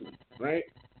quickly, right?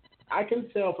 I can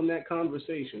tell from that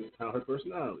conversation how her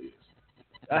personality is.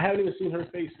 I haven't even seen her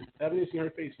face.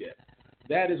 Yet.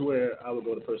 That is where I would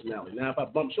go to personality. Now, if I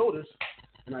bump shoulders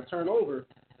and I turn over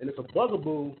and it's a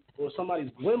bugaboo or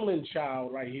somebody's gremlin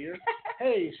child right here,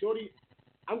 hey, shorty,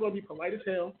 I'm going to be polite as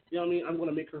hell. You know what I mean? I'm going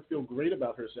to make her feel great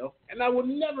about herself, and I will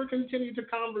never continue to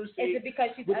conversate. Is it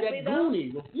because she's with ugly that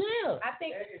goonie. Yeah. I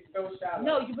think. It's so shallow.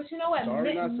 No, but you know what?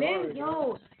 Sorry, Men,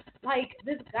 like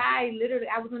this guy. Literally,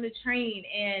 I was on the train,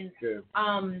 and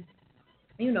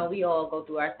we all go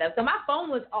through our stuff. So my phone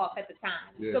was off at the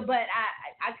time. Yeah. So, but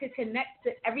I could connect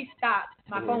to every stop.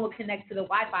 My phone would connect to the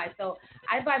Wi-Fi. So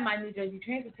I buy my New Jersey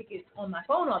Transit tickets on my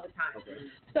phone all the time. Okay.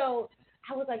 So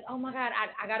I was like, oh my God,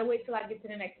 I gotta wait till I get to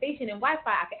the next station and Wi-Fi.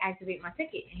 I can activate my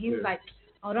ticket. And he was like,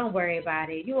 oh, don't worry about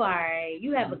it. You all right.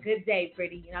 You have a good day,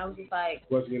 pretty. And I was just like,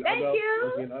 thank you.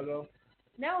 Was he an uggo?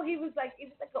 No, he was like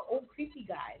an old creepy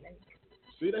guy.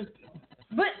 See that?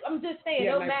 But I'm just saying,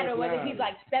 no matter whether he's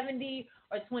like 70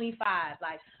 or 25,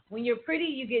 like when you're pretty,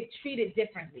 you get treated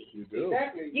differently. You do.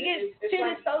 Exactly. You get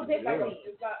treated so differently.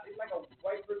 It's like a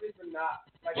white privilege, but not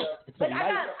like a. But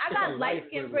I got light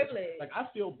skin privilege. Like I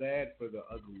feel bad for the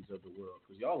uglies of the world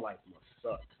because y'all life must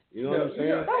suck. You know what I'm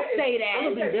saying? Don't say that.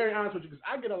 I'm gonna be very honest with you because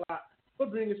I get a lot for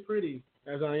being as pretty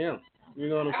as I am. You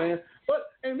know what I'm saying?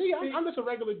 But and me, I'm just a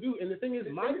regular dude. And the thing is,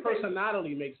 my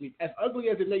personality makes me as ugly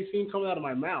as it may seem coming out of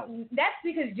my mouth. That's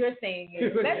because you're saying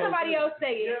it. Let somebody else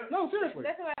say it. No, seriously.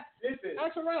 That's what. Listen.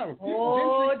 Ask around.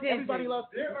 Everybody loves.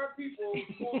 There are people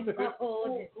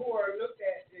who are looked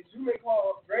at as you may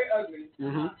call very ugly,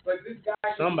 but this guy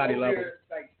somebody loves it.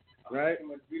 Like, right? The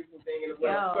most beautiful thing in the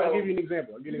world. So I'll give you an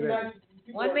example.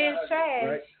 One man's trash.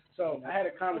 Right. So I had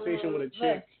a conversation with a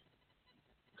chick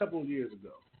a couple of years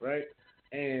ago, right?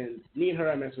 And me and her,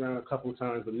 I messed around a couple of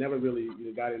times, but never really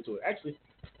got into it. Actually,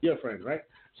 you're a friend, right?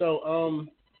 So,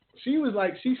 she was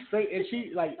like, she's straight, and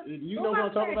she like, you know what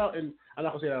I'm talking about, and I'm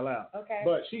not gonna say that out loud. Okay.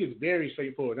 But she is very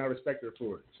straightforward, and I respect her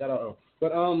for it. Shout out, O.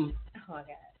 But oh my God.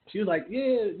 She was like,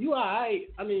 yeah, you alright.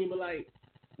 I mean, but like,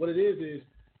 what it is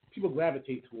people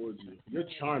gravitate towards you. You're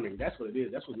charming. That's what it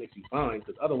is. That's what makes you fine.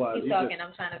 Because otherwise, you're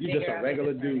just a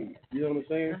regular dude. You know what I'm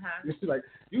saying? You're just like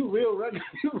you real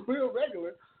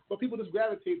regular. But people just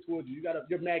gravitate towards you.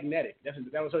 You're magnetic.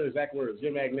 That was her exact words.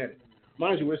 You're magnetic.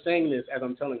 Mind you, we're saying this as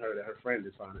I'm telling her that her friend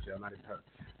is fine as hell, not even her.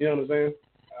 You know what I'm saying?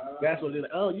 That's what it is.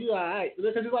 Like, oh, you all right?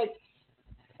 Because it's like,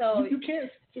 so you can't.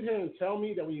 sit here and tell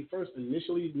me that when you first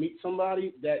initially meet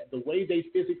somebody, that the way they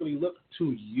physically look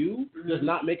to you does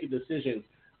not make a decision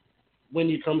when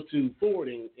it comes to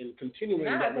forwarding and continuing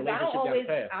that relationship down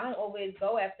path. I don't always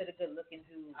go after the good-looking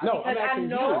dude. No, I'm because asking I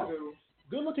know you.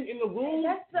 Good looking in the room.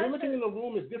 Good looking in the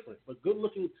room is different, but good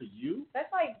looking to you.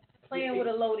 That's like playing with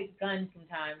a loaded gun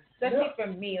sometimes, especially for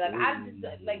me. Like I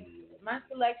just like my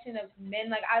selection of men.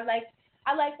 Like I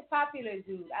like the popular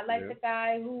dude. I like the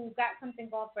guy who got something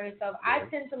going for himself. I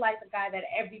tend to like the guy that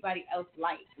everybody else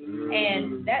likes,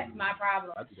 and that's my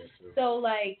problem. I do that too. So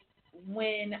like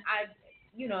when I,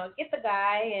 get the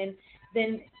guy, and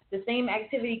then the same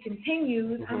activity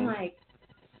continues, I'm like,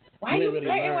 why are you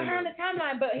flirting with her on the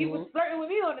timeline? But he was flirting with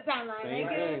me on the timeline.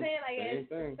 Like, you know what I'm saying? Like,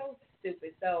 it's so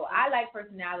stupid. So I like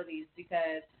personalities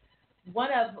because one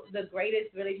of the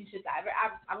greatest relationships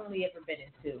I've only ever been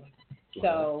in two.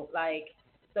 So like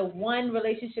the one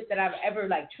relationship that I've ever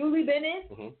like truly been in,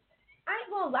 I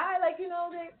ain't gonna lie, like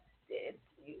that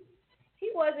he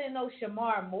wasn't no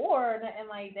Shamar Moore or nothing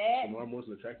like that. Shamar Moore's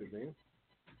an attractive name.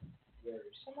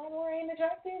 Shamar Moore ain't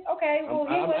attractive? Okay, well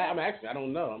I'm actually I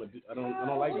don't know. I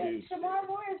don't like dudes. Shamar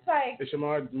Moore is like. Is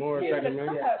Shamar Moore attractive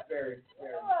man? Very.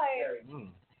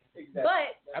 But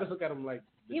I just look at him like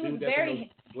the he was dude that's very in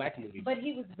those black movies. But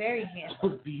he was very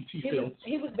handsome.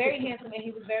 He was very handsome and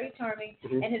he was very charming,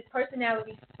 and his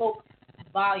personality spoke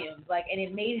volumes. Like, and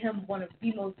it made him one of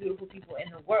the most beautiful people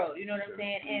in the world. You know what I'm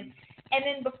saying? And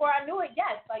then before I knew it,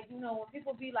 yes, like when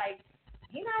people be like,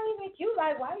 he's not even cute.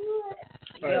 Like, why you?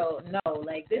 Yo, no,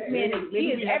 like this man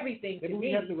is everything to me. Maybe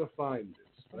we have to refine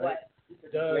this. Right? What?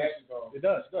 It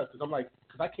does. Because I'm like,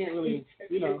 because I can't really,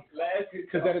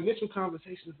 because that initial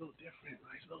conversation is a little different.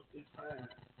 Right? It's a little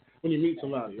different when you meet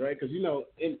somebody, right? Because all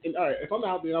right, if I'm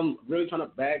out there, I'm really trying to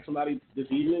bag somebody this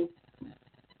evening.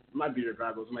 My beard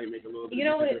goggles might make a little bit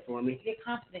different for me. You're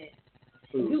confident.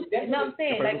 You know what I'm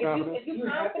saying? Like if you're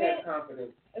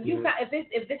confident,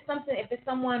 if it's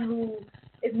someone who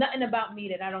is nothing about me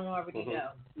that I don't already know.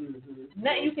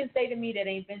 Nothing you can say to me that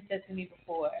ain't been said to me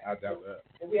before. I doubt that.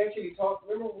 And we actually talked.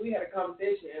 Remember, we had a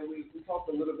conversation and we talked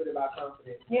a little bit about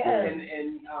confidence. Yeah.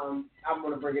 And I'm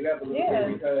gonna bring it up a little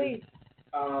bit because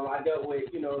I dealt with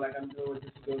like I'm dealing with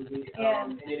disability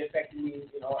and it affected me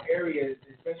in all areas,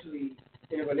 especially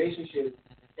in a relationship.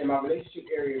 In my relationship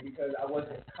area, because I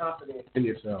wasn't confident in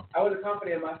yourself. I wasn't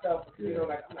confident in myself.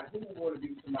 Like I'm like, who would want to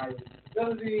be somebody?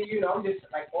 I'm just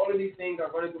like all of these things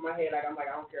are running through my head. Like I'm like,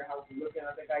 I don't care how I'm looking,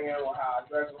 I think I am, or how I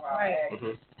dress, or how I act.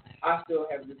 I still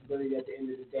have a disability at the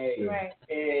end of the day. Right.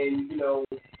 And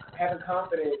having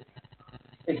confidence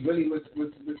is really what's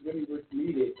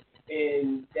needed,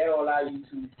 and that'll allow you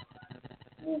to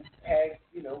move past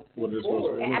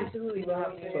forward. Absolutely.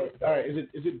 So, all right, is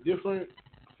it different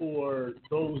for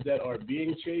those that are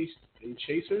being chased and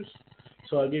chasers?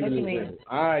 So I'll give you an example.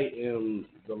 I am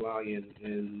the lion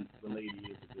and the lady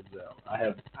is the gazelle.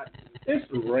 It's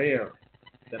rare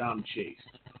that I'm chased.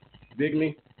 Dig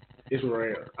me? It's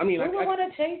rare. I mean, who would want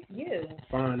to chase you?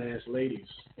 Fine ass ladies.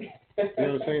 You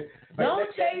know what I'm saying?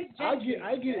 Don't chase.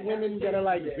 I get women that are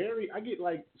like I get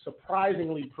like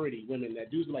surprisingly pretty women that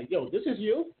dudes are like, yo, this is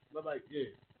you? I'm like, yeah.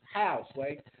 How,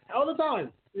 Sway? All the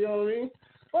time. You know what I mean?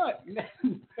 But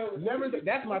never.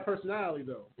 That's my personality,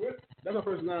 though. That's my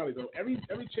personality, though. Every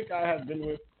chick I have been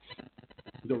with,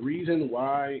 the reason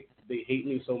why they hate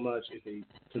me so much is they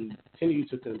continue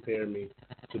to compare me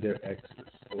to their exes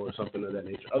or something of that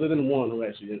nature. Other than one who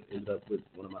actually ended up with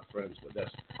one of my friends, but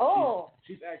that's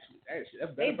she's actually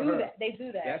that's better for her. They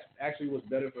do that. That's actually what's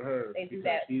better for her. They do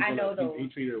that. I know those. He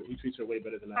treats her way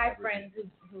better than I have ever friends did.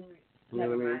 who. You know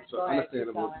what I mean? So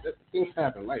understandable. Things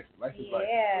happen. Life is life.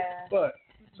 But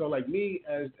so like me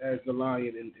as the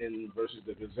lion and versus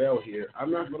the gazelle here, I'm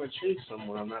not going to chase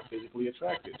someone I'm not physically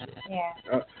attracted to.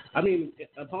 Yeah. I mean,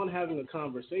 upon having a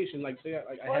conversation, like say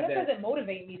I had that. Well, doesn't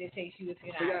motivate me to chase you if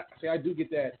you're not. Say I do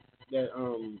get that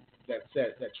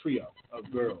trio of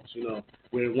girls,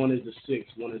 where one is the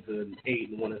 6, one is the 8,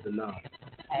 and one is the 9.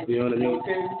 You know what I mean?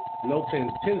 No 10s.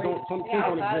 10s don't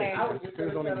exist.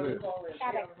 10s don't exist.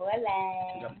 Got a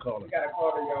caller. We got a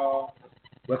caller, y'all.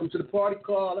 Welcome to the party,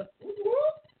 caller. Yo,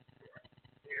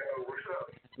 what's up?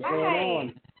 What's going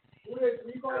on? Where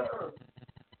you calling from?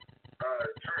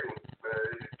 Trey,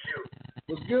 it's cute.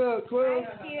 What's good, Quill?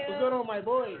 Hi, Q. What's going on, my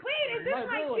boy? Wait, is this my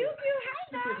Q?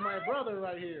 Hi, This is my brother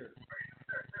right here.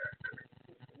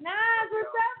 Nas, what's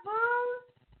up, boo?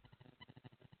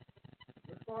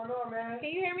 What's going on, man? Can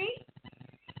you hear me?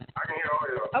 I can hear all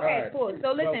y'all. Okay, cool.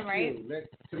 So listen, right?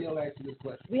 Camille asked you this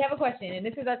question. We have a question, and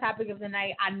this is our topic of the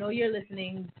night. I know you're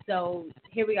listening, so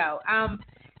here we go.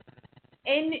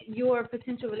 In your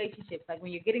potential relationships, like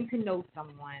when you're getting to know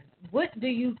someone, what do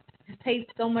you pay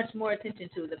so much more attention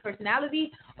to? The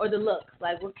personality or the looks?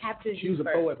 Like, what captures you Q's a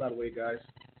first? poet, by the way, guys.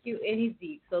 Q, and he's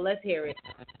deep, so let's hear it.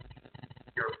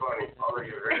 You're funny. All of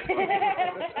you are very funny.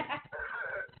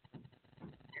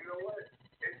 You know what?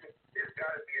 It's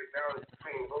got to be a balance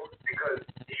between both, because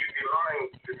you'd be lying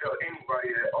to tell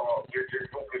anybody that, you're just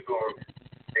focused on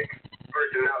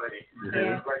personality.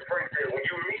 Yeah. Like Frank said, when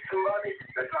you meet somebody,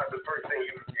 that's not the first thing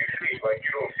you see. Like,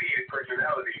 you don't see his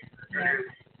personality. You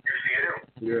see him.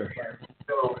 Yeah.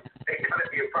 So it got to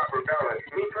be a proper balance.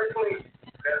 Me personally,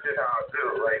 that's just how I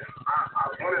feel. Like,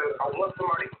 I want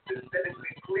somebody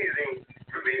aesthetically pleasing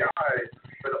to the eye,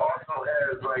 but also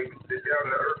has like the down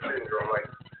to earth syndrome. Like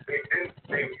they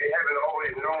haven't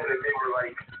always known that they were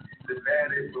like the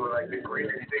baddest or like the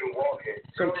greatest thing walking.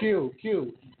 So Q.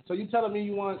 So you telling me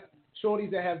you want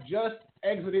shorties that have just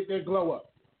exited their glow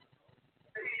up?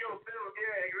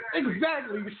 Yeah,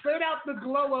 exactly. Straight out the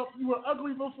glow up. You were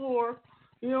ugly before.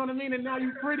 You know what I mean? And now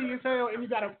you're pretty as hell, and you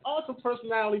got an awesome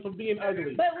personality for being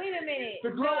ugly. But wait a minute. The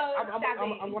glow.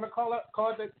 I'm gonna call that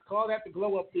the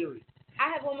glow up theory. I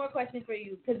have one more question for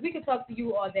you, because we could talk to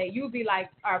you all day. You'll be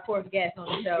like our fourth guest on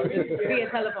the show, just via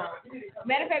telephone.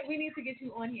 Matter of fact, we need to get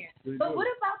you on here. But what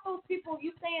about those people?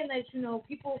 You saying that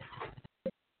people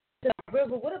real,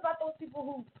 but what about those people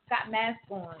who got masks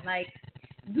on? Like,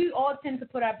 we all tend to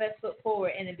put our best foot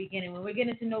forward in the beginning when we're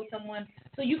getting to know someone.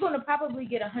 So you're going to probably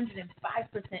get 105%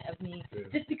 of me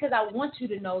just because I want you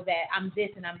to know that I'm this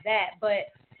and I'm that.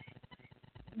 But,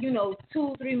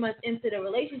 2-3 months into the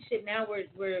relationship, now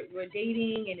we're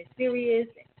dating and it's serious.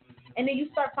 And then you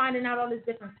start finding out all this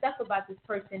different stuff about this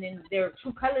person, and their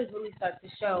true colors really start to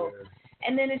show. Yeah.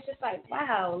 And then it's just like,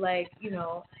 wow,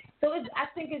 So I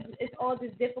think it's all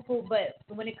just difficult. But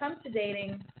when it comes to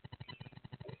dating,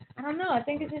 I don't know. I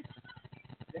think it's just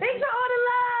thanks for all the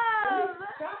love.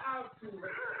 Shout out to.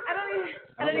 I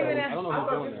don't even know. I don't know I who's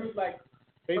thought doing this was that. like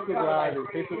Facebook Live.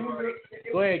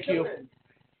 Go ahead, Q.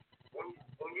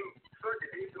 When you start to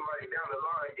date somebody down the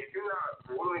line, if you're not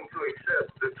willing to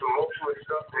accept the tumultuous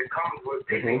stuff that comes with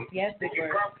dating, then you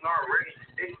probably aren't ready to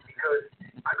date, because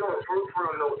I don't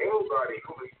know anybody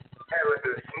who had like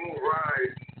a smooth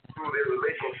ride through their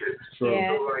relationships. Sure. Yeah.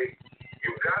 So like,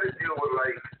 you got to deal with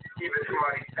like even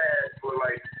somebody's past or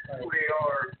like who they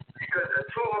are, because a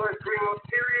 2-month, 3-month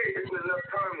period isn't enough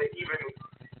time to even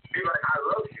be like, I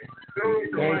love you.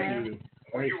 Thank you.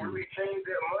 When you really change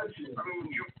that much, I mean,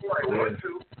 you might want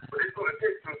to, but it's going to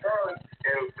take some time.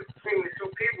 And between the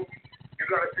two people, you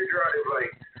got to figure out if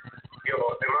like, am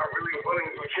I really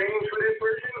willing to change for this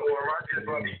person, or am I just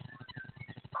going to be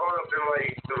caught up in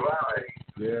like the ride?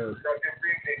 Yeah.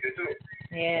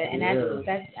 Yeah, and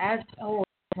that's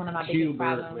one of my biggest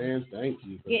problems. Man, thank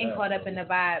you. Getting caught up in the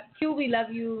vibe. Q, we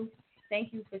love you.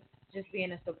 Thank you for just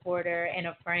being a supporter and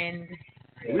a friend.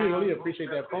 We really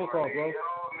appreciate that phone call, bro.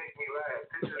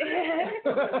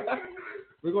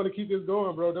 We're going to keep this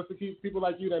going, bro, just to keep people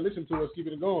like you that listen to us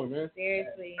keeping it going, man.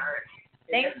 Seriously.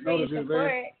 Thanks for your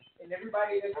support. And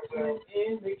everybody that's tuned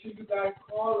in, make sure you guys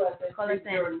call us at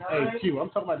 609. Hey, Q, I'm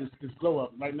talking about this glow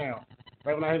up right now.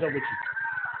 Right when I hang up with you.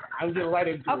 I'm getting right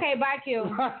into it. Okay, bye, Q.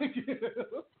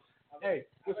 Hey,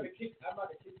 listen. I'm about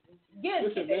to kick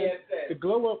Listen, man, the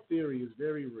glow up theory is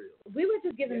very real. We were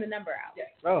just giving the number out.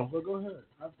 Yeah. Oh, well, go ahead.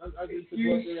 I did the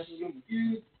glow up theory after the number.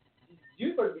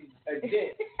 You're going to be a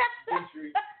gent.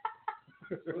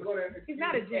 He's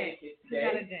not a gent. He's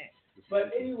not a gent.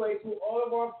 But anyway, to all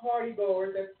of our party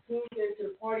goers that's tuned in to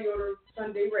the Party Owner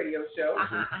Sunday radio show,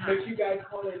 make sure you guys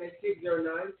call in at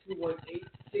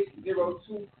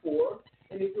 609-218-6024.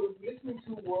 And if you're listening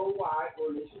to worldwide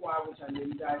or nationwide, which I know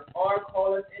you guys are,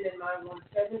 call us in at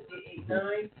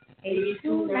 917-889-8297.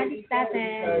 Because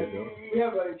we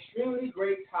have an extremely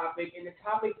great topic, and the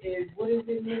topic is, what is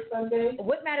it this Sunday?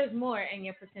 What matters more in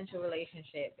your potential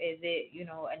relationship? Is it,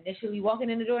 initially walking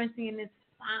in the door and seeing this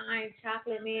fine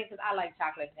chocolate man, because I like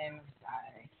chocolate men, I'm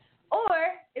sorry.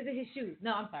 Or is it his shoes?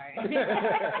 No, I'm sorry.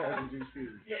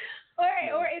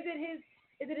 Or is it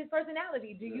his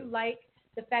personality? Do you like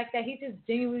the fact that he just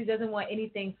genuinely doesn't want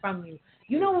anything from you?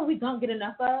 You know what we don't get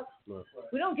enough of? What?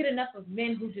 We don't get enough of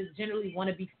men who just generally want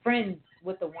to be friends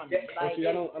with a woman. Like, see,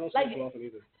 I don't see it often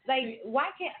either. Like,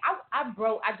 why can't I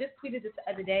just tweeted this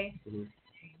the other day.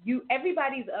 Mm-hmm.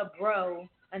 Everybody's a bro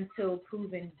until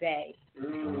proven bae.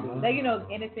 Mm-hmm. Like,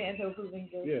 innocent until proven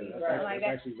guilty. Yeah, that's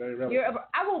actually very relevant.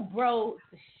 I will bro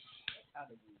the shit out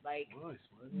of you. Like, nice,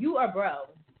 you are bro.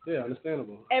 Yeah,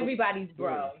 understandable. Everybody's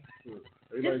bro. Yeah.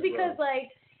 Just because, like,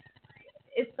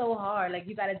 it's so hard. Like,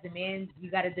 you gotta demand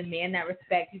that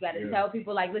respect. You gotta tell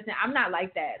people, like, listen, I'm not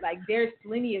like that. Like, there's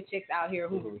plenty of chicks out here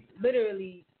who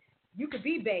literally you could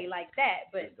be bae like that,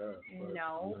 but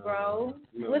no, bro.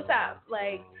 What's up?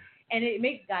 Like, and it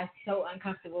makes guys so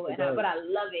uncomfortable, but I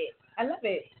love it. I love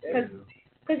it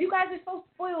because you guys are so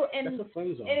spoiled and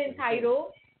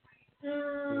entitled.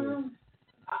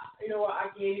 You know what? I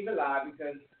can't even lie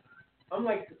because I'm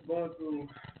like going through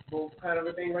both kind of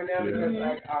a thing right now because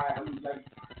like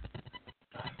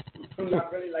I'm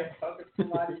not really like talking to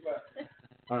somebody, but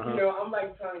you know I'm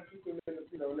like trying to keep them in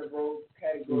the, in the bro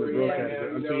category right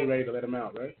now. Until you're ready to let them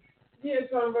out, right? Yeah,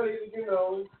 so I'm ready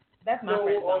to that's my go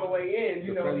friend all the way in,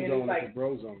 and it's like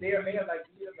bro zone. they have like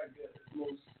the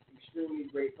most extremely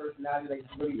great personality, like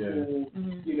he's really cool.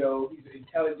 You know, he's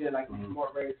intelligent, like he's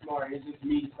very smart. And it's just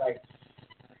me, it's like.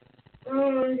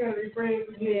 You gotta be friends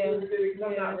with me because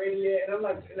I'm not ready yet. And I'm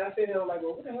like, and I say to him like,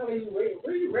 well, what the hell are you waiting?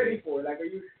 What are you ready for? Like, are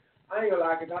you? I ain't gonna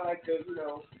lie, cause I like to,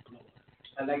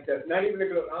 I like to not even the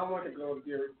glow. I don't want the glow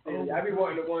theory. I be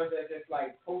wanting the ones that just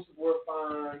like post-war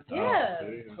fine.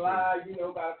 Fly,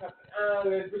 got a couple of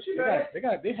islands,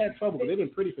 but they had trouble. But they've been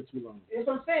pretty for too long. That's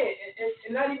what I'm saying,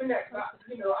 and not even that. I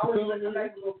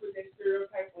like to go put that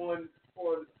stereotype on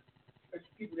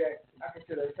people that I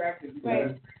consider attractive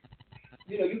because.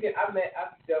 I've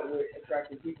dealt with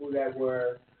attractive people that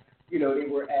were, they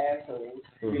were assholes,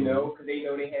 because they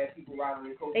know they had people riding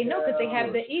their coattails. They know because they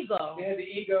have the ego. They have the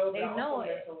ego. They know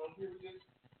it.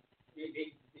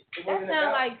 It that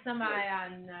sounds like somebody I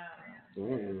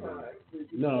know.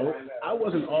 No, I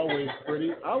wasn't always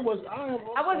pretty. I wasn't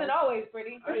always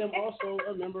pretty. I am also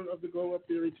a member of the Glow Up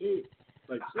Theory team.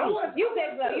 Like, you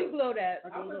glowed up.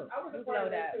 I was a part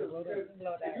of that too.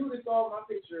 If you would have saw my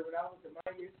picture when I was in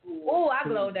Miami school. Oh, I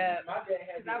glowed up. My dad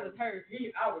had. I was hurt.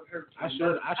 I was hurt. I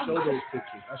showed those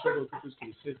pictures. I showed those pictures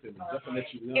consistently, just to let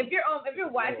you know. If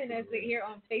you're watching us here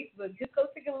on Facebook, just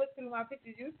go take a look through my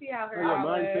pictures. You'll see how hurt I was.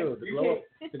 Mine too.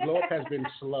 The glow up has been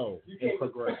slow and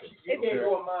progressive. You can't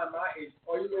go on mine. My age.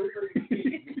 All you know is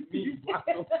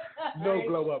no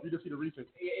glow up. You just see the recent.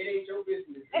 It ain't your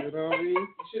business. You know what I mean? You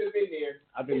should have been there.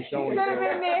 I've been showing. You should have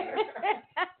been there.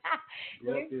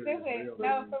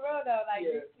 No, for real though, like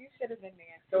you should have been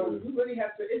there. So you really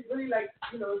have to. It's really like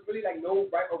it's really like no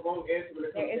right or wrong answer when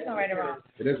it comes to it's no right or wrong.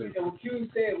 It isn't. And what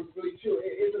Q said was really true.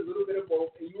 It is a little bit of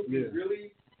both, and you would be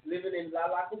really living in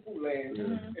La La Cuckoo land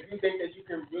if you think that you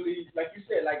can really, like you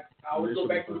said, like I always go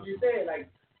back to what you said, like.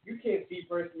 You can't see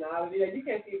personality. Like you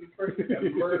can't see if this person's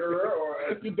a murderer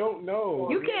or you don't know.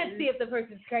 You can't see if the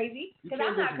person's crazy because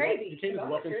I'm not crazy. You can't just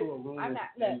walk into a room and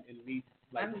meet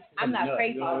like. I'm not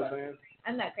crazy. You know what I'm saying?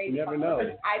 I'm not crazy. You never know.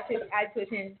 I push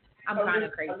in. I'm kind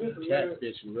of crazy.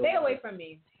 Stay away from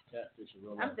me.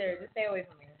 I'm serious. Just stay away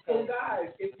from me. So guys,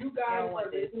 if you guys are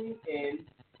listening in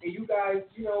and you guys,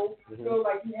 feel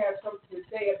like you have something to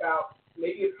say about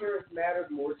maybe appearance matters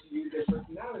more to you than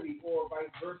personality or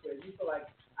vice versa. You feel like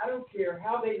I don't care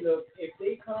how they look. If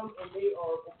they come and they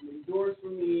are opening doors for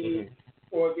me,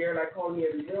 or they're like calling me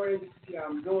every morning to see how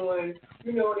I'm doing,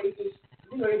 they just,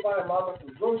 they buy mama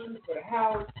some groceries for the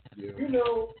house. Yeah.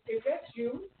 If that's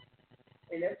you,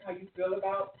 and that's how you feel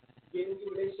about getting into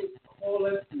a relationship, call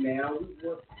us now.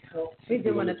 We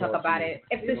do want to talk about it.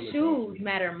 If the shoes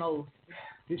matter most.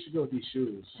 You should go with these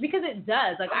shoes. Because it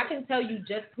does. Like, I can tell you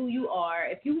just who you are.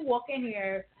 If you walk in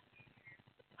here,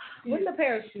 what's a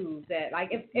pair of shoes that,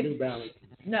 like, if New Balance.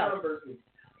 No.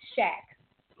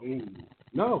 Shaq. Ooh.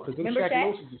 No, because them Shaq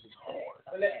emotions is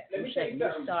hard. Let me tell you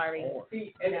something. Sorry.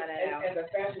 See, as a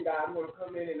fashion guy, I'm going to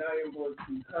come in and I am going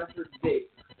to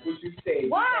contradict what you say.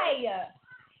 Why?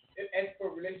 As for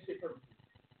relationship purposes.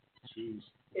 Shoes.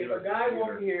 If a guy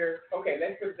walking here, okay,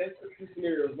 let's put two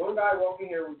scenarios. One guy walking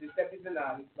here with Giuseppe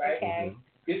Zanotti, right? Okay.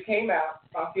 This came out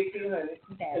about $1,500,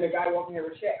 and a guy walking here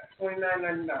with Shaq,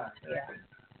 $29.99. Yeah.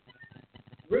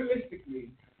 Realistically,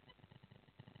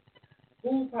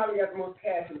 who probably got the most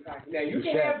cash in the pocket? Now you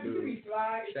can be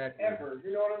fly ever.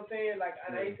 You know what I'm saying? Like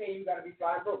I ain't saying you got to be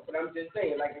fly broke, but I'm just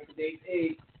saying, like in today's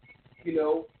age,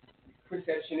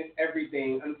 perception is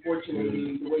everything.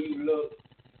 Unfortunately, the way you look.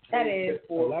 That is.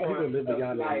 A lot of people live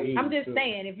beyond their means. I'm just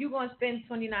saying, if you're going to spend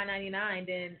 $29.99,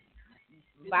 then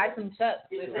buy some Chucks.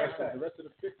 The rest of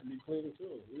the fit can be clean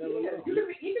too. You never know. He could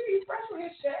be fresh with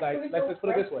his Shaq. Like, let's just put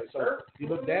it this way. So you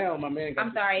look down, my man got.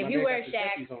 I'm sorry, if you wear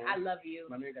Shaq, I love you.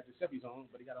 My man got Giuseppe's on,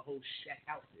 but he got a whole Shaq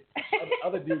outfit.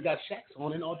 Other dude got Shaqs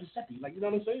on and all Giuseppe. Like, you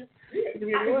know what I'm saying?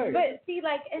 But see,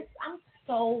 like, I'm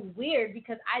so weird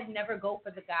because I'd never go for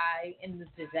the guy in the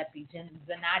Giuseppe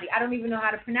Zanotti. I don't even know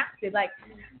how to pronounce it. Like,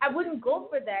 I wouldn't go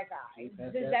for that guy.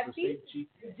 Giuseppe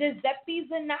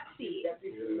Zanotti.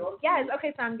 Yes,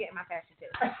 okay, so I'm getting my fashion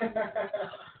tips.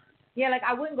 Yeah, like,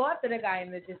 I wouldn't go after the guy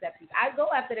in the Giuseppe. I'd go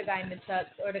after the guy in the Chucks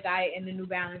or the guy in the New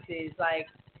Balances. Like,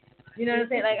 You know what I'm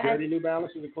saying? Like dirty New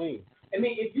Balances are clean. I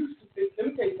mean, let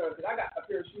me tell you something, because I got a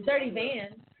pair of shoes. Dirty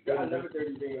Vans. I love a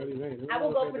dirty van. I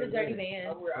will go for the dirty Vans.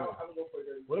 I will go for a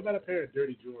dirty. What about a pair of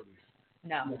dirty Jordans?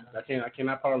 No. I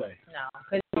cannot parlay.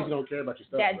 No. You don't care about your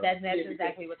stuff. That's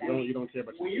exactly what that means. You don't care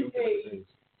about your When you pay,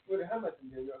 how much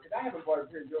is it? Because I haven't bought a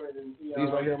pair of Jordans. These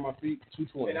right here on my feet,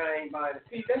 $220. And I ain't buying it.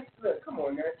 See, look, come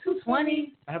on, man,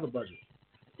 $220. I have a budget.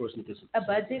 Of course, a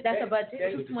budget? That's a budget.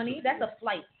 $220. That's a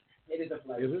flight. It is a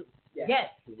flight. Is it? Yes.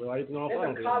 Well, I know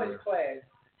it's a college class.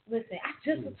 Listen, I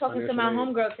just was talking to my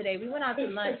homegirl today. We went out to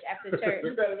lunch after church.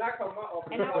 You better not come my office.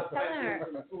 And I was telling her,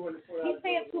 he's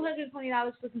paying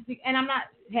 $220 for some sneakers. And I'm not,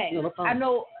 I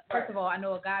know, first of all, I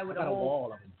know a guy with a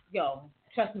whole,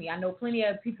 trust me, I know plenty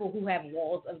of people who have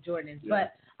walls of Jordans. Yeah.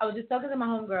 But I was just talking to my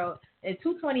homegirl, and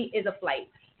 $220 is a flight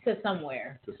to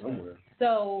somewhere.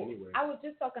 So anywhere. I was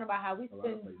just talking about how we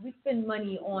spend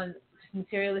money on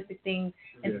materialistic things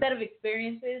instead of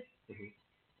experiences.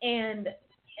 Mm-hmm. And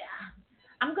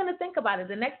I'm going to think about it.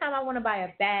 The next time I want to buy a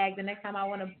bag, the next time I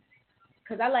want to,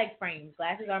 because I like frames.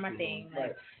 Glasses are my thing.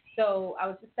 Like, so I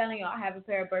was just telling you, I have a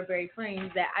pair of Burberry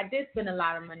frames that I did spend a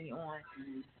lot of money on.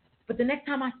 Mm-hmm. But the next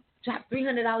time I drop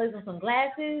 $300 on some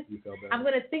glasses, I'm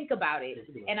going to think about it.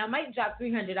 And I might drop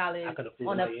 $300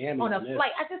 on a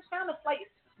flight. I just found a flight,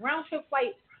 round trip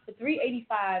flight for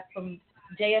 $385 from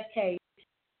JFK.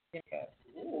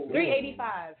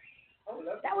 $385.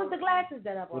 That was the glasses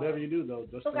that I bought. Whatever you do, though,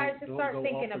 so guys, just start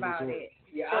thinking about it.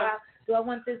 Yeah. Do I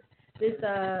want this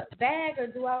bag, or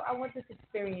do I want this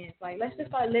experience? Like, let's just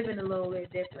start living a little bit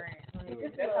different. Like,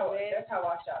 that's how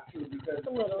I shop too, because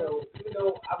even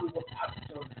though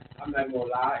I'm not gonna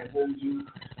lie and hold you,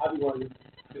 I be wanting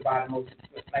to buy the most.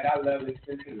 Like, I love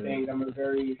expensive things. I'm a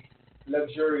very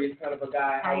luxurious kind of a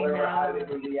guy. However, I live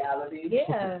in reality.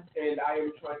 Yeah. And I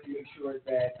am trying to make sure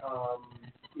that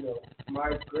my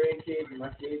grandkids and my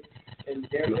kids and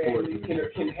their families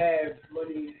can have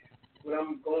money when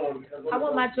I'm gone. I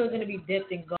want my children to be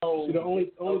dipped in gold. See, the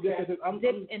only difference is I'm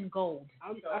dipped in gold.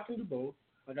 I can do both.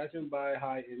 Like, I can buy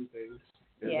high-end things.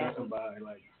 I can buy,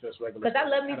 like, just regular. Because I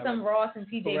love me some Ross and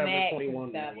TJ Maxx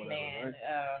and stuff, man. Right?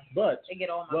 But they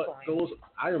get all my coins.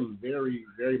 I am very,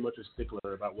 very much a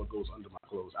stickler about what goes under my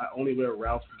clothes. I only wear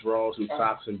Ralph drawers and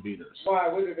socks and beaters. Why?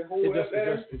 Was it the whole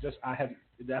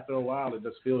after a while, it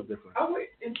just feels different. I went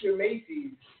into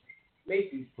Macy's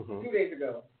 2 days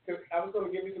ago. Cause I was going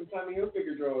to give me some Tommy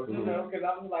Hilfiger drawers, because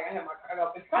I was like, I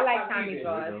like Tommy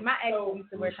drawers. My ex used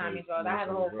to wear Tommy drawers. I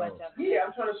have a whole bunch of them. Yeah,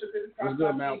 I'm trying to show this cross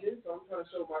season, so I'm trying to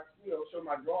show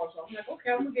my drawers. So I'm like, okay,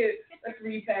 I'm gonna get a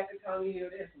 3-pack of Tommy Hill.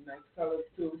 There's some nice colors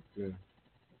too. Yeah.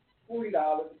 $40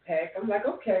 a pack. I'm like,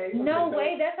 okay. No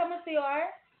way, that's how much they are.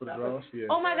 For the drawers, yeah.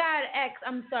 Oh my God, X,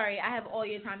 I'm sorry. I have all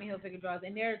your Tommy Hilfiger drawers,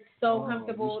 and they're so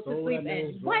comfortable to sleep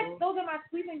in. What? Those are my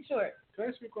sleeping shorts. Can I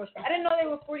ask you a question? I didn't know they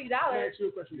were $40. Can I ask you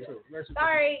a question too?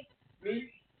 Sorry. Me?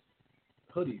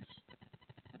 Hoodies.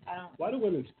 I don't. Why do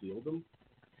women steal them?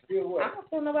 Steal what? I don't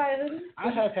steal nobody's hoodies. I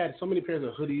have had so many pairs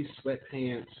of hoodies,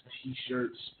 sweatpants,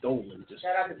 T-shirts stolen. Just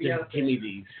give me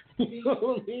these. You know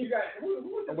what I mean?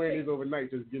 I'm wearing these overnight.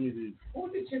 Just give me these. Who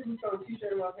was the chick who threw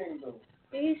T-shirt in my panties on?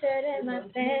 T-shirt and my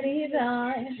panties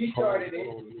on. She started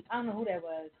it. I don't know who that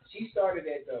was. She started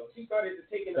that though. She started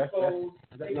taking the clothes,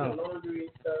 taking the laundry and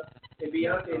stuff. And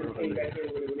Beyonce came back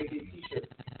in with it when they did T-shirts.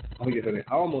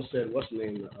 I almost said, what's the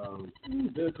name?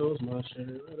 There goes my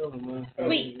shirt.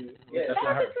 Sweet. Yeah.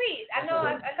 Shout out to Sweet. I know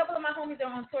a couple of my homies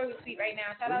are on tour with Sweet right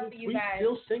now. Shout out to you guys.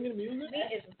 Still singing music?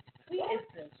 Sweet is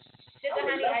the sugar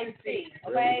honey iced tea.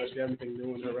 Okay. Does she have anything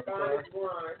new in her repertoire?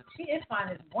 She is fine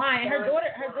as wine. Her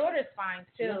daughter's fine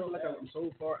too. I feel like I'm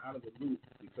so far out of the loop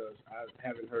because I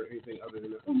haven't heard anything other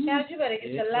than that. Child, you better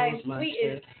get your life. Sweet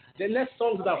is. Then that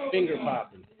song's about finger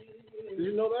popping. Did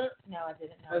you know that? No, I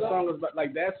didn't know. That song is about,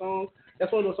 like, that song.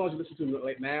 That's one of those songs you listen to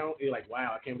like now. You're like,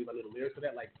 wow, I can't believe I know the lyrics to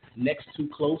that. Like, next too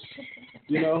close,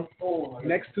 you know?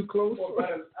 Next too close,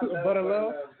 butter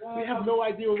love. We have no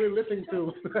idea what we're listening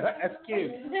to as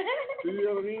kids. Do you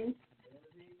know what I mean?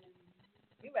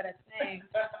 You better sing.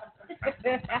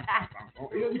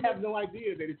 You have no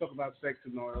idea that he talk about sex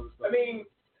and all that other stuff. I mean,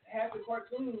 half the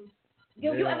cartoons.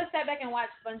 You ever sat back and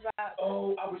watched SpongeBob?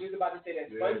 Oh, I was just about to say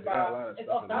that.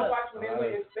 SpongeBob. I watched when they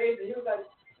went in space, and he was like,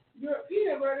 "You're a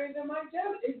peanut butter into my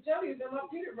jelly. It's jelly into my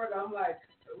peanut butter." I'm like,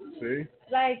 ooh. See?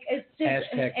 Like, it's just,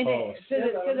 hashtag and pause.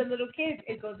 To the little kids,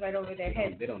 it goes right over their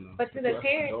heads. They don't know. But to the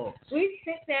parents, we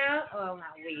sit down. Well,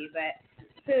 not we, but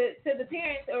to the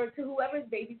parents or to whoever's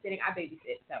babysitting, I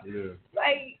babysit. So,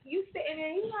 like, you sitting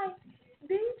there, you like,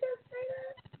 did you just say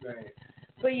that? Right.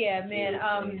 But yeah, man,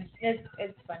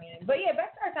 it's funny. But yeah,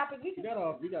 back to our topic. We got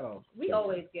off. We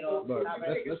always get off. But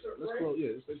let's go.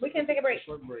 Yeah, we can take a break.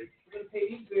 Short break. We're gonna pay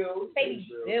these bills. Pay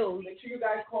these bills. Make sure you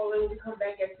guys call in. We come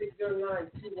back at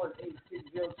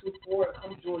 609-218-6024.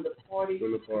 Come join the party.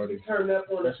 Turn up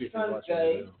on a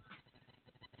Sunday.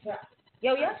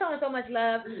 Yo, y'all showing so much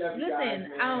love.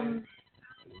 Listen,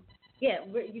 yeah,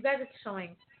 you guys are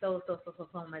showing so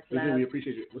much love. We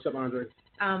appreciate you. What's up, Andre?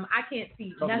 I can't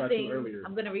see nothing.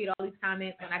 I'm gonna read all these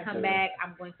comments. When I come back,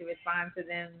 I'm going to respond to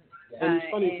them. And it's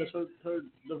funny because her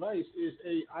device is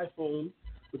a iPhone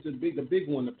with the big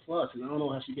one, the Plus, and I don't know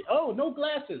how she get. Oh, no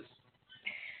glasses.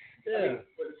 Yeah.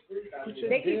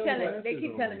 They keep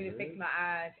telling me to fix my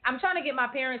eyes. I'm trying to get my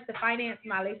parents to finance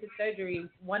my LASIK surgery.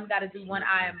 One got to do one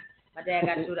eye. My dad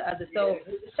got to do the other. So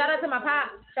shout out to my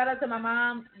pop. Shout out to my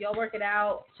mom. Y'all work it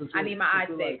out. I need my eyes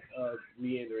fixed.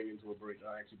 Meandering into a break,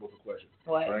 I'll ask you both a question.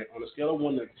 What? Right? On a scale of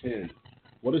 1 to 10,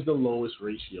 what is the lowest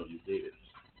ratio you've dated?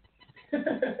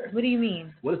 What do you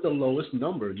mean? What is the lowest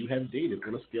number you have dated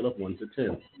on a scale of 1 to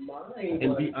 10?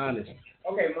 And be honest.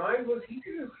 Okay, mine was, he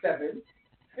was a 7.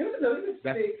 It was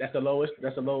 6. That's the lowest?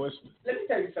 That's the lowest? Let me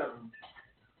tell you something.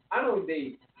 I don't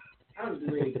date. I don't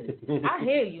do anything. I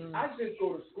hear you. I just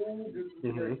go to school, just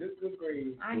good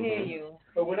grades. I hear you.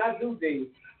 But when I do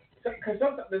date, because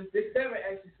sometimes the 7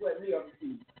 actually sweat me off the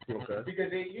feet. Okay.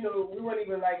 Because they, we weren't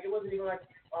even like, it wasn't even like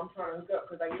I'm trying to hook up.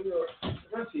 Because I'm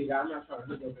not trying to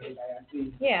hook up with anybody I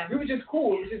see. Yeah. We were just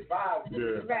cool. It was just vibes.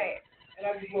 Yeah. Right. And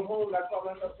I just went home and I caught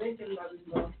myself thinking about this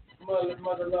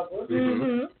mother lover.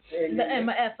 Mm-hmm. And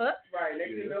my effort. Right.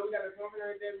 Next thing you know, we got a phone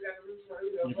and everything. We got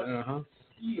a room.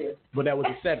 Yeah. But that was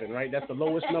a 7, right? That's the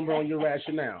lowest number on your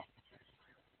rationale.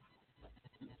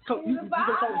 He was a 5?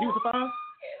 He was a 5? Yeah,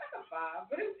 like a 5.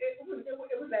 But it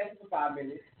was lasting for 5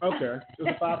 minutes. Okay. It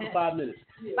was a 5 for 5 minutes.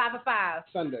 Yeah. 5 for 5.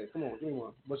 Sunday. Come on, give me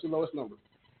one. What's your lowest number?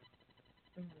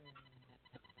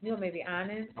 You want me to be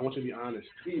honest? I want you to be honest.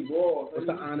 Be raw. What's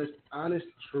the honest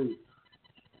truth?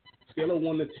 Scale of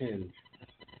 1 to 10.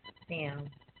 Damn.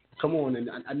 Come on, and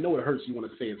I know it hurts. You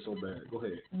want to say it so bad. Go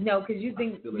ahead. No, because you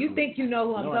think you know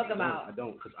who I'm talking about. I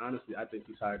don't, because honestly, I think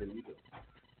he's higher than you do.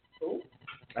 Who?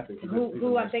 I think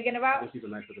who I'm thinking about? I think he's a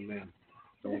nicer man.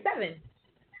 He's a 7.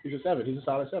 He's a 7. He's a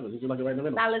solid 7. He's like right in the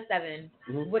middle. Solid 7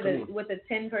 with a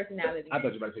 10 personality. I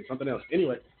thought you were about to say something else.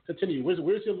 Anyway, continue.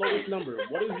 Where's your lowest number?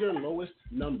 What is your lowest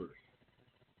number?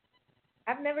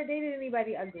 I've never dated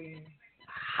anybody ugly.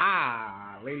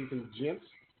 Ha, ladies and gents.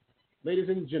 Ladies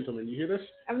and gentlemen, you hear this?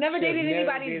 I've never dated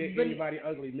anybody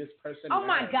ugly, Miss Person. Oh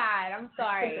my God, I'm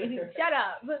sorry. Shut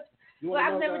up. Well,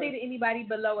 I've never dated anybody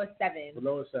below a 7.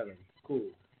 Below a 7, cool.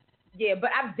 Yeah,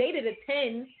 but I've dated a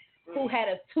 10 who had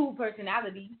a 2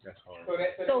 personality. That's hard.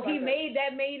 So he made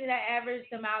that average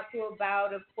them out to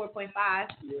about a 4.5.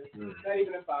 Yeah, not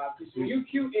even a 5. When you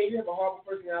cute and you have a horrible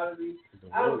personality,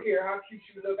 I don't care how cute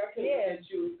you look. I can't look at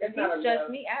you. That's not a stress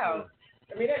me out.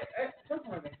 I mean, that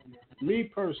sometimes that's enough. Me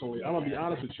personally, I'm gonna be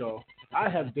honest with y'all. I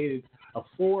have dated a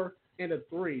 4 and a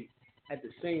 3 at the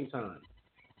same time,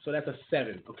 so that's a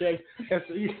 7. Okay,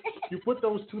 you put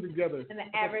those two together, and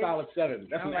that's a solid 7.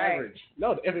 That's an average.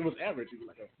 No, if it was average, it was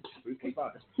like a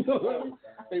 3.5.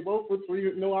 They both were 3.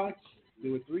 You know why? They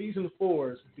were 3s and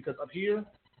 4s because up here,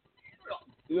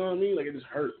 you know what I mean? Like it just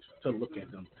hurts to look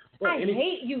at them. But I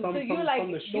hate you. So you're like,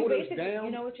 from the shoulders you down.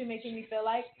 You know what you're making me feel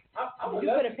like? You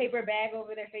put a paper bag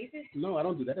over their faces? No, I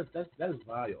don't do that. That is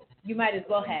vile. You might as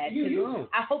well have.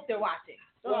 I hope they're watching.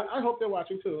 Well, I hope they're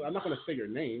watching too. I'm not going to say your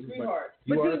name, Sweetheart.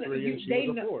 but you are a 3 and she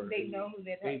was a 4. They know who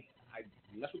they're talking. I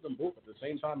mess with them both at the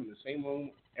same time in the same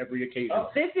room every occasion.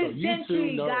 This is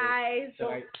Gentry, guys.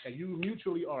 And you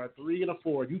mutually are a 3 and a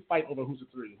 4. You fight over who's a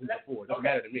 3 and who's a 4. Doesn't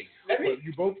matter to me. But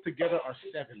you both together are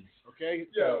 7s, okay?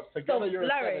 Yeah. So together you're a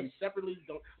 7. Separately,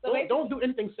 don't do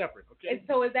anything separate, okay?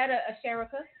 So is that a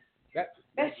Sherika? That's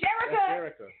Sherika. That's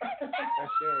Sherika.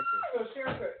 So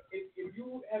Sherika, if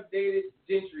you have dated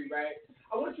Gentry, right?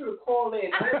 I want you to call in.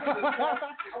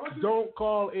 Don't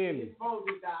call in. His phone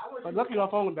just died. Lucky your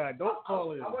phone died. Don't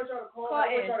call in. I want y'all to call in.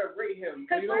 I want y'all to rate him.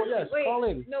 Call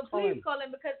in. No, please call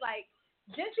in because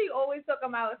Gentry always talking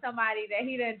about somebody that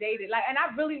he done dated. And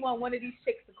I really want one of these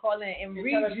chicks to call in and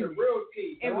read you. Real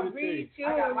tea. And read you.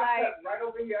 I got my cup right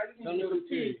over here. I just need to know the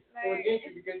tea for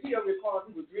Gentry because he over here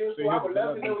calling people dreams. So I would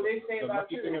love to know what they say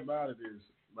about you. The lucky thing about it is,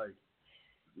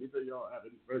 neither of y'all have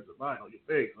any birds of mine on your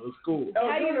face, so it's cool.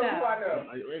 How you know?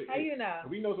 How you know?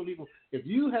 We know some people. If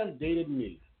you have dated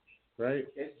me, right?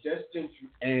 It's just Gentry.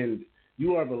 And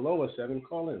you are below a 7,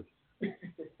 call in.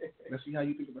 Let's see how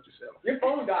you think about yourself. Your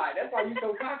phone died. That's why you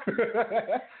so cocky.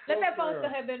 Let that phone still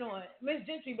have been on. Miss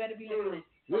Gentry better be listening.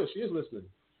 Yeah, she is listening.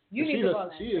 You need to call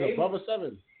in. She is above a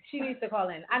 7. She needs to call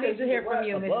in. I need to hear from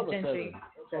you, Above Mrs. a Gentry. 7.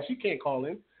 So she can't call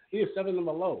in. He is 7 and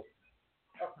below.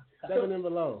 7 and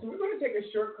below. So we're going to take a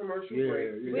short commercial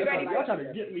break. Yeah. We ready? Y'all trying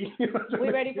to get me. We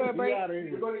ready for a break?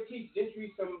 We're going to teach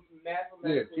Gentry some mathematical.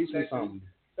 Yeah, teach me something.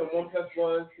 Some 1 +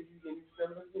 1,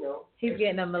 He's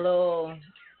getting them a little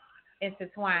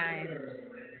intertwined.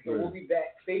 So we'll be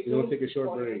back. Stay tuned. We're going to take a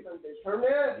short break. Turn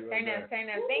up. Thank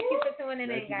you for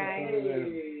tuning in, guys.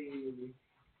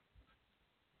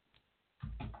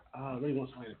 I really want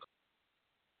somebody to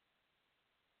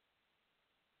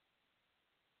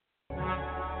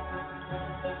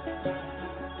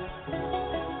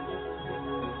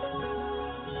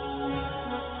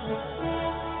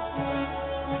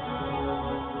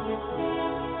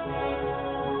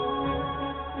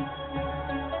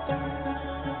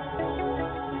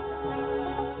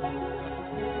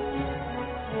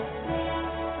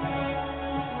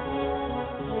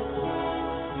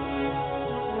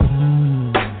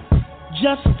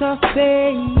Just a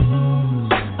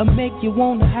face, make you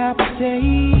wanna have a taste.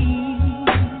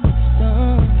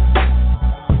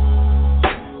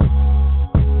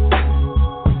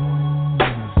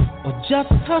 Or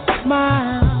just a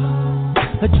smile,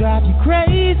 drive you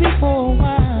crazy for a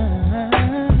while.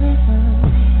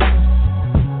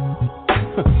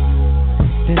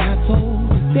 Then I told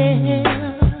her there's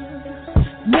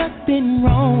nothing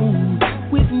wrong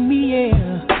with me,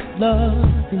 yeah,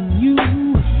 loving you.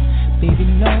 Baby,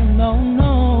 no,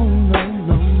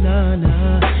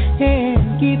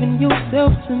 and giving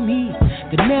yourself to me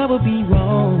could never be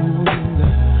wrong.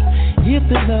 If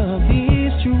the love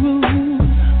is true,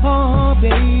 oh,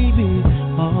 baby,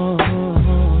 oh.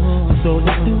 So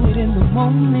let's do it in the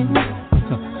morning,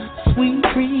 sweet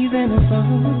breeze in the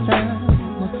summertime,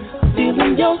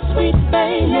 feeling your sweet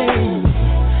baby,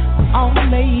 all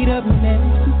made up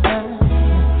next to time,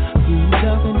 you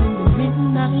loving in the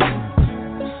midnight.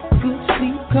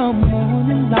 Come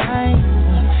morning light,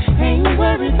 ain't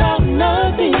worried about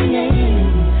nothing, yeah.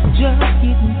 Just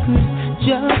getting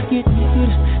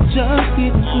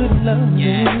good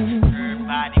loving.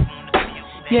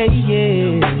 Yeah,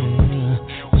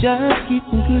 just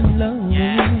getting good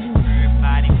loving.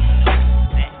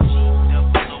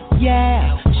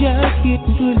 Yeah, just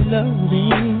getting good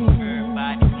loving.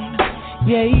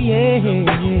 Yeah,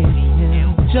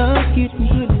 just getting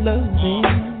good loving.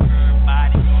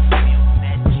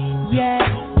 Yeah,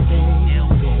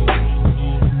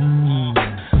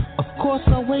 of course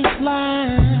our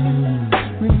waistline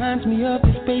reminds me of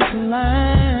the space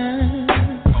line.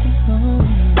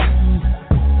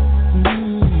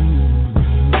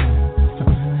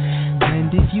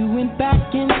 And if you went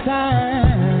back in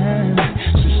time,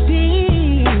 she'd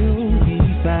still be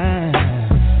fine.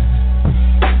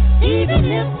 Even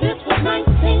if this was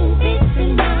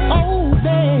 1989. Oh,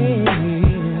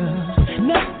 there's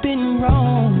nothing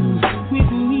wrong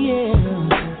with me, yeah,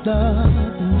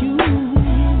 loving you.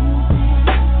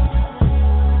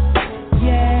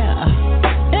 Yeah,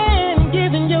 and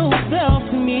giving yourself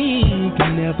to me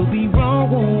can never be wrong.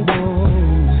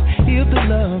 If the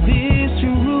love is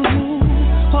true,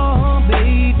 oh,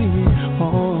 baby,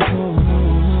 oh.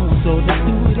 So let's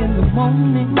do it in the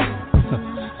morning,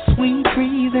 sweet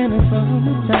breeze in the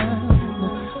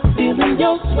summertime, feeling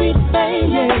your sweet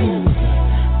baby,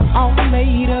 all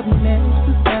made up next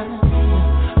to time.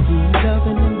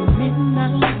 Loving in the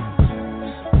midnight,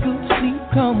 good sleep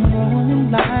come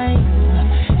morning light.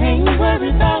 Ain't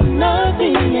worried about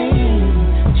nothing,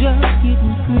 yeah. Just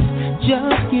getting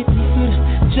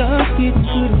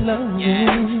good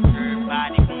loving.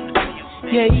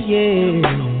 Yeah,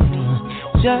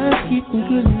 just getting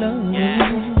good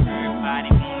loving.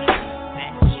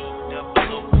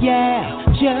 Yeah,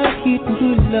 just getting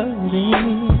good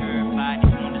loving.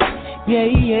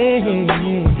 Yeah,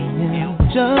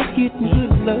 just getting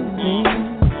good loving.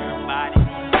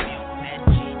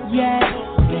 Yeah.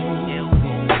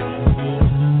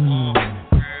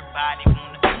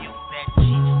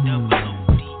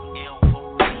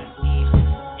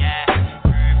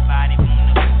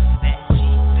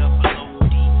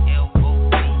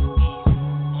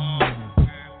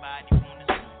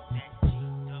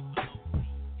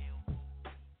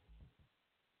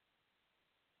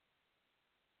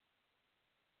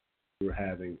 We're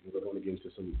having, and we're going to get into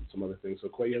some other things. So,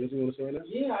 Quay, you have anything you want to say right now?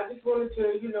 Yeah, I just wanted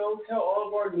to, tell all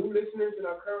of our new listeners and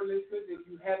our current listeners, if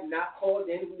you have not called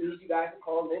in, we need you guys to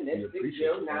call in. That's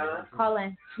 609 Call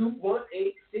in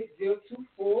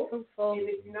 218-6024. And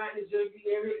if you're not in the Jersey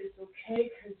area, it's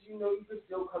okay, because you can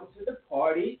still come to the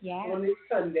party on this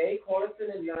Sunday. Call us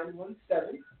in at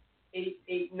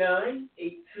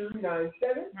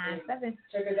 889-8297.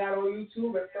 Check us out on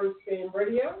YouTube at First Flame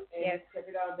Radio. And check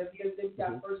it out at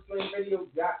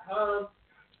www.firstflameradio.com.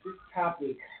 This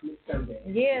topic this Sunday.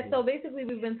 Yeah, so basically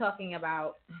we've been talking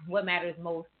about what matters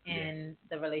most in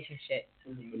the relationship.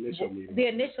 The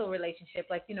initial relationship,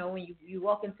 like, you know, when you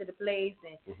walk into the place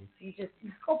and you just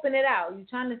scoping it out. You're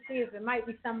trying to see if it might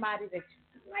be somebody that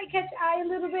might catch your eye a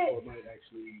little bit. Or it might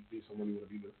actually be someone you want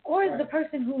to be with. Or is the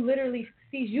person who literally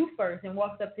sees you first and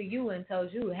walks up to you and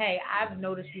tells you, hey, I've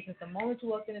noticed you since the moment you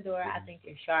walked in the door. I think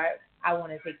you're sharp. I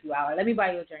want to take you out. Let me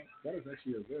buy you a drink. That is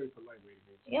actually a very polite way to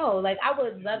do it. Yo, like, I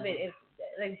would love it if,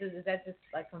 like, is that just,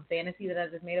 like, some fantasy that I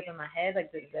just made up in my head?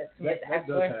 Like, that does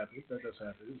happen. That does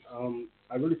happen.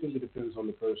 I really think it depends on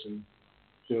the person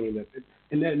feeling that.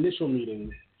 In that initial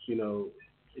meeting, you know,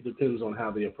 it depends on how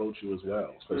they approach you as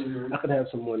well. Because I could have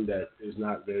someone that is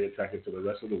not very attractive to the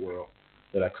rest of the world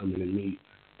that I come in and meet,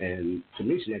 and to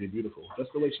me, she might be beautiful. That's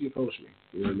the way she approached me.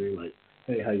 You know what I mean? Like,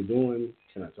 hey, how you doing?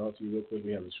 Can I talk to you real quick?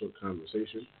 We have a short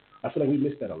conversation. I feel like we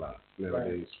miss that a lot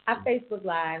nowadays. I Facebook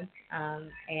Live,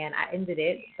 and I ended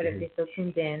it, but if they still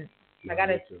tuned in, I got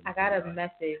a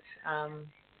message.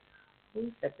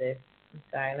 Who said this? I'm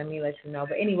sorry, let me let you know.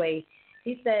 But anyway,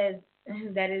 he said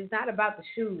that it's not about the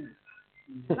shoes.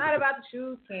 It's not about the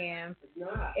shoes, Cam. It's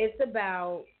not. It's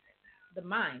about the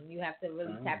mind. You have to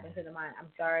really tap into the mind.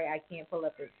 I'm sorry, I can't pull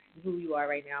up who you are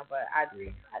right now, but I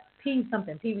P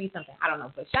something. I don't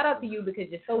know. But shout out to you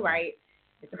because you're so right.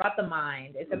 It's about the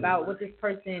mind. It's about what this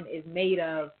person is made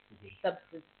of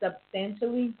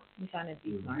substantially. I'm trying to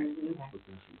be smart.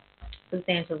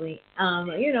 Substantially.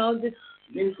 You know, just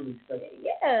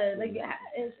like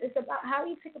it's about how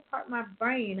you pick apart my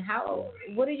brain.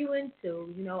 What are you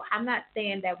into? You know, I'm not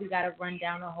saying that we got to run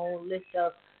down a whole list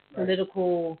of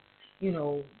political, you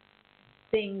know,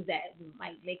 things that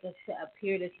might make us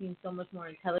appear to seem so much more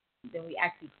intelligent than we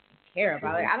actually care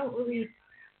about. Like, I don't really,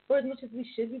 for as much as we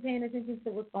should be paying attention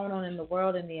to what's going on in the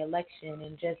world and the election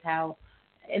and just how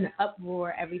in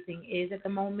uproar everything is at the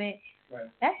moment. Right.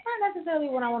 That's not necessarily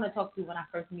what I want to talk to when I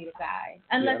first meet a guy,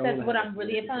 unless that's what I'm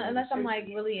really. Unless I'm like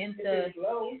really into.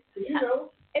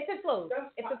 If it flows,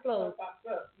 stuff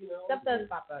does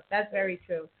pop up. That's very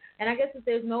true. And I guess if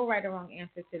there's no right or wrong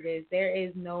answer to this, there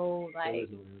is no like.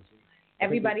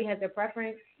 Everybody has their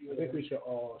preference. I think we should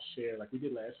all share, like we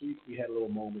did last week. We had a little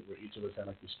moment where each of us had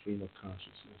like this stream of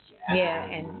consciousness. Yeah,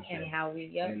 and how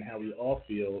we and how we all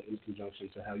feel in conjunction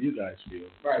to how you guys feel.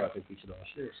 Right. So I think we should all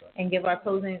share something. And give our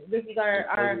closing. This is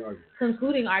our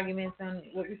concluding arguments on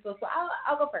what we feel. So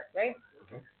I'll go first, right?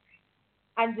 Okay.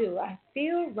 I do. I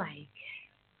feel like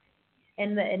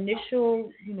in the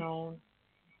initial, you know,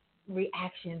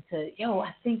 reaction to,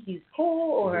 I think he's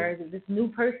cool, or this new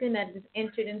person that just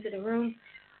entered into the room,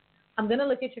 I'm going to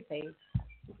look at your face.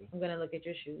 I'm going to look at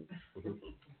your shoes.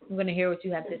 I'm going to hear what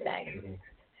you have to say.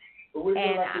 But what if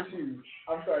you like the shoes?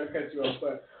 I'm sorry to cut you off,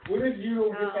 but what if you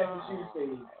don't get past the shoes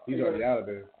phase? He's already out of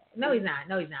there. No, he's not.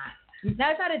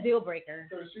 That's not a deal breaker.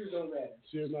 So the shoes don't matter.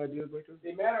 Shoes not a deal breaker?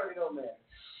 They matter or they don't matter?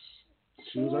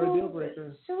 Shoes are a deal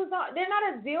breaker. They're not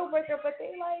a deal breaker, but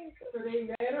they like. So they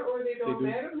matter or they don't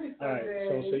matter? All right.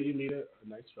 So say you meet a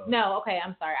nice fellow. No, okay.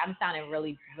 I'm sorry. I'm sounding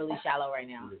really, really shallow right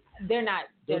now. They're not.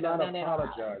 They're not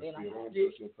apologize for your own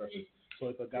personal preference. So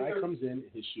if a guy comes in,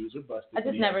 his shoes are busted. I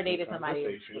just never dated somebody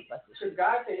who was busted. Because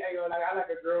guys say, hey, like I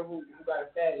like a girl who got a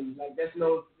fatty. Like it's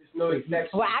no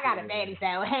exception. Well, I got a fatty,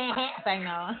 so say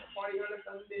no. Party on a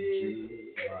Sunday.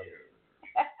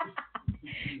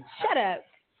 Shut up.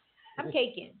 I'm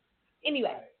caking.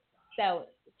 Anyway, so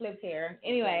flips here.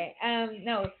 Anyway,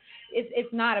 no,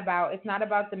 it's not about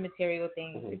the material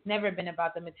things. It's never been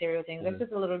about the material things. That's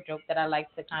just a little joke that I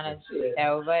like to kind of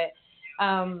tell. But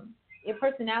your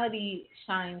personality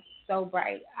shines so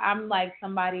bright. I'm like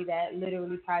somebody that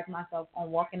literally prides myself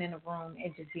on walking in a room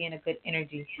and just being a good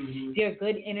energy. Your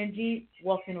good energy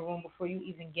walks in a room before you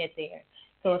even get there.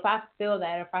 So if I feel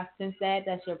that, if I sense that,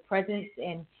 that's your presence,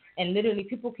 and literally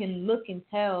people can look and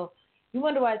tell. You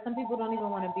wonder why some people don't even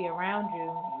want to be around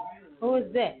you. Who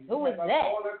is that? Who is that?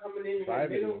 I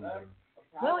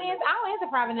don't answer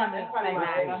private numbers. Go ahead.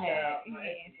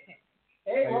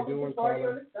 Hey, welcome to Party on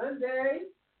a Sunday.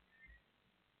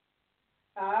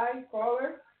 Hi,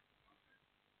 caller.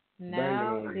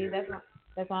 No, see, that's why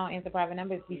I don't answer private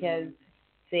numbers, because,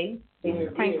 see, they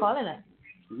just prank calling us.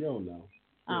 You don't know.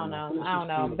 I don't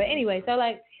know. But anyway, so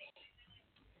like,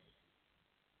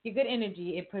 your good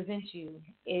energy, it presents you,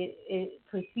 it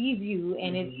perceives you,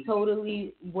 and it's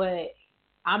totally what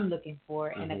I'm looking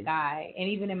for in a guy, and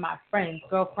even in my friends,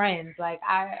 girlfriends. Like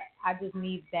I just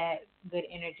need that good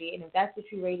energy. And if that's what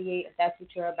you radiate, if that's what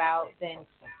you're about, then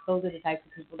those are the types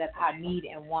of people that I need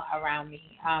and want around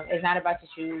me. It's not about your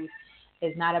shoes.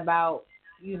 It's not about,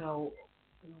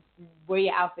 where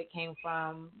your outfit came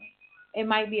from. It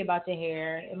might be about your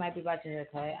hair. It might be about your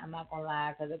haircut. I'm not going to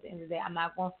lie, because at the end of the day, I'm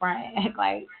not going to front and act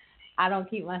like I don't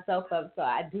keep myself up. So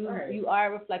I do. Right. You are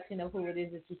a reflection of who it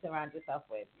is that you surround yourself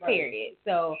with, period.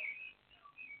 So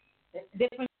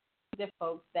different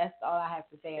folks, that's all I have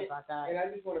to say about that. And I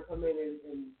just want to come in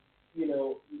and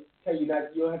tell you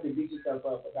that you don't have to beat yourself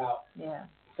up about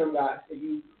some guys that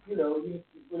you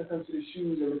when it comes to the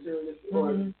shoes and materialistic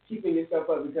or keeping yourself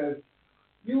up, because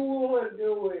you won't want to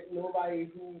deal with nobody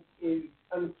who is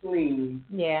unclean.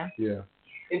 Yeah.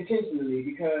 Intentionally,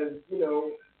 because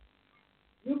you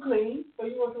clean, so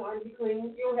you want somebody to be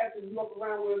clean. You don't have to walk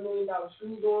around with $1 million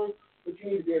shoes on, but you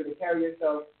need to be able to carry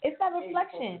yourself. It's that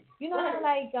reflection. You know how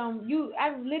I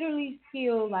literally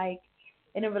feel like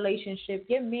in a relationship,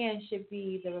 your man should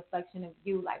be the reflection of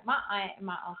you. Like my aunt and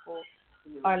my uncle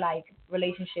are like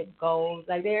relationship goals.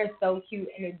 Like they're so cute,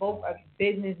 and they both are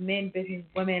businessmen,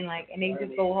 businesswomen. Like, and they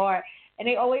just go hard, and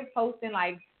they always posting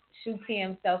like shoot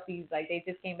cam selfies. Like they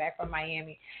just came back from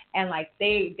Miami, and like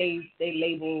they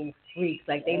label freaks.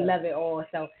 Like they love it all.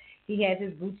 So he has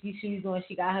his Gucci shoes on.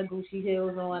 She got her Gucci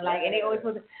heels on. Like, and they always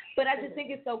post it. But I just think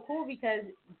it's so cool because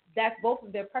that's both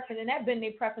of their preference, and that's been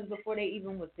their preference before they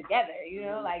even was together.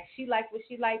 Like she liked what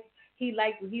she liked, he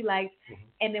liked what he liked,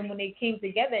 and then when they came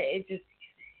together, it just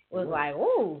was like,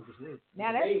 ooh,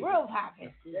 now that's real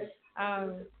popping.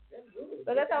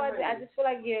 But that's how I just feel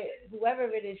like whoever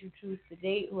it is you choose to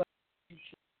date, whoever you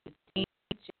choose to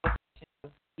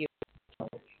date,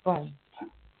 boom.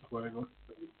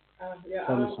 I'm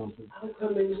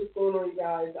coming. What's going on, you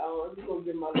guys? I'm just going to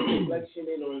give my reflection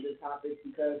in on this topic,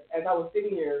 because as I was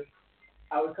sitting here,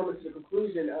 I was coming to the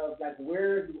conclusion of, like,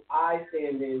 where do I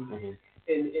stand in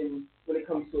when it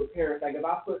comes to a parent? Like, if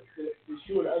I put the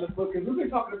shoe on the other foot, because we've been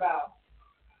talking about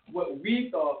what we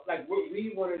thought, like, what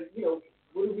we wanted,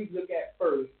 what do we look at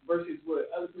first versus what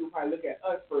other people probably look at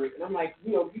us first. And I'm like,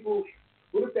 people,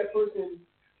 what if that person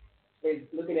is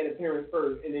looking at a parent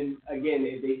first, and then again,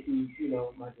 if they see,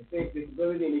 my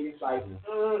disability, and they just like,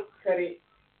 cut it,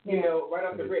 right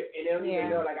off the rip, and they don't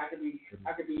even know, like, I could be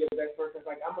your best person. It's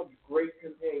like, I'm a great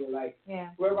companion. Like,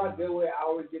 whoever I deal with, I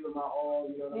always give them my all,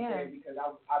 you know what I'm saying? Because I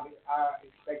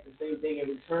expect the same thing in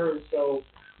return. So,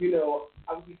 I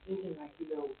was just thinking, like,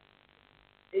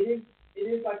 it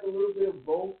is like a little bit of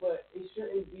both, but it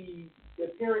shouldn't be, the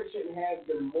parent shouldn't have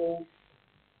the most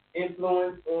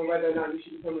influence on whether or not you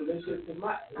should become a relationship. Because the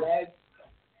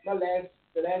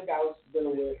last guy I was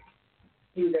dealing with,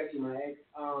 he was actually my ex.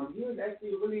 He was a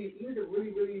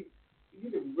really great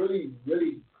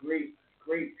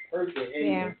person,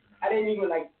 and I didn't even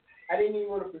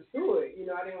want to pursue it. I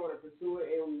didn't want to pursue it,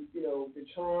 and the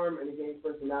charm and the game's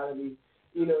personality,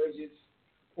 it just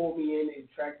pulled me in, it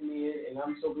attracted me in, and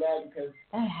I'm so glad because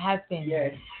that happened.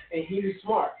 Yes, and he was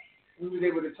smart. We was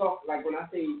able to talk. Like when I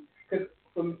say, because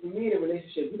for me in a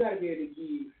relationship, you got to be able to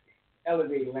be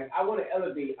elevating. Like I want to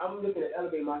elevate. I'm looking to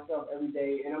elevate myself every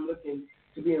day, and I'm looking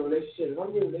to be in a relationship. If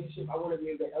I'm in a relationship, I want to be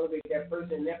able to elevate that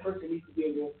person, and that person needs to be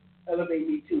able to elevate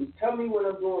me too. Tell me when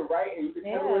I'm doing right, and you can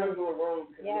tell me when I'm doing wrong,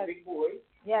 because I'm a big boy.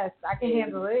 Yes, I can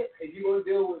handle it. If you're going to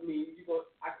deal with me,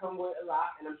 I come with a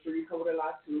lot, and I'm sure you come with a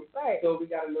lot too. Right. So we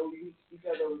got to know each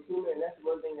other over too, and that's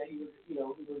one thing that he was,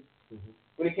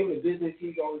 when it came to business,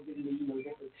 he's always giving me,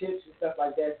 different tips and stuff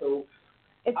like that. So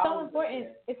it's so important.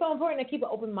 It's so important to keep an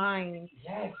open mind.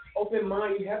 Yes, open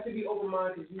mind. You have to be open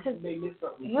minded because you may miss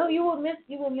something. No, you will miss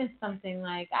something.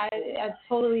 Like I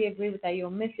totally agree with that.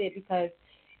 You'll miss it because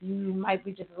you might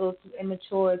be just a little too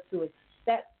immature to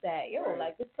accept that.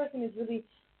 Like this person is really.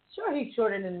 Sure, he's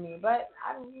shorter than me, but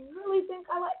I really think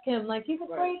I like him. Like, he's a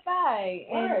great guy.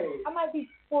 And I might be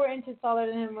 4 inches taller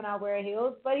than him when I wear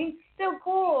heels, but he's still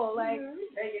cool. Like,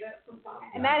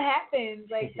 and that happens.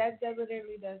 Like, that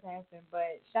literally does happen.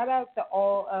 But shout out to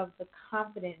all of the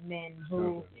confident men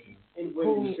and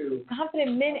women, too.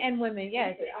 Confident men and women,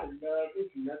 yes.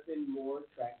 There's nothing more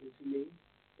attractive to me,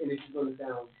 and this is going to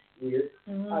sound weird.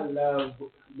 I love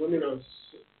women.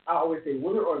 I always say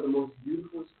women are the most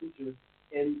beautiful creatures.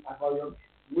 And I call you,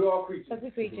 we're all creatures.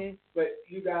 But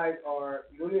you guys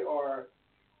women are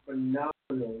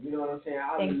phenomenal. You know what I'm saying?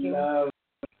 I love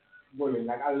women.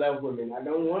 Like, I love women. I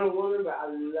don't want a woman, but I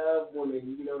love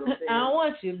women. You know what I'm saying? I don't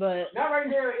want you, but. Not right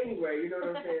now anyway. You know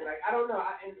what I'm saying? Like, I don't know.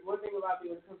 And one thing about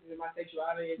me when it comes to my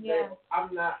sexuality is that I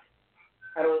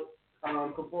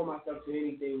don't conform myself to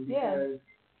anything, because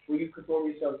when you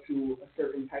conform yourself to a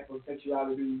certain type of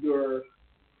sexuality, your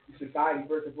society,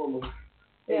 first and foremost,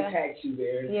 impacts you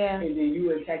there. Yeah. And then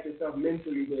you impact yourself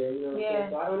mentally there. You know what I'm saying?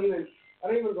 So I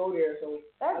don't even go there. So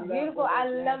that's beautiful. I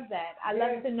love that. I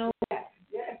love to know that.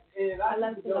 Yes, and I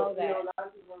love to know that. You know, a lot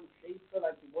of people they feel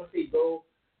like once they go,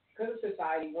 because of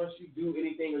society, once you do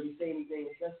anything or you say anything,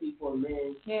 especially for a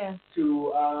man,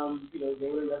 to go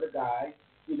with another guy,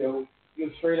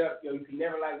 you're straight up, you can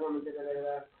never like women, da da da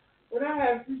da. When I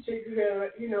have two chicks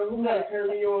here, who might turn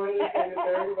me on and the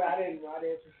third, but I didn't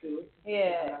pursue it.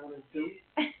 Yeah. I wanted to.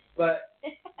 But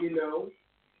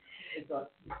it's awesome.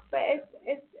 But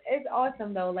it's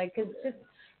awesome though, like, 'cause just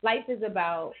life is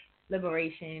about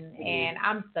liberation, and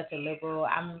I'm such a liberal.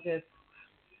 I'm just,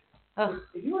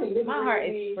 if you ain't my heart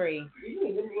is free. If you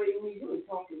ain't liberating me, you ain't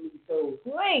talking to me. So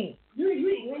you ain't. You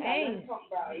ain't talk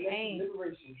about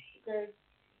liberation. Okay.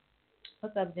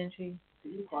 What's up, Gentry?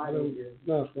 You quiet over there.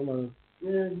 No, come on.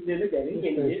 Yeah, look at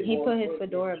it. He put his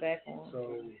fedora back on.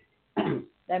 So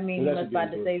that means he was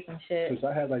about to say some shit. Since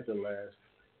I had like the last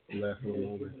little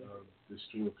moment of the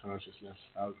stream of consciousness,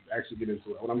 I'll actually get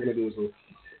into it. What I'm gonna do is a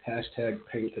hashtag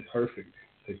paint the perfect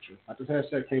picture. I just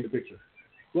hashtag paint the picture.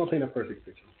 We're gonna paint a perfect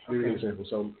picture. I'll give you an example.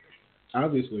 So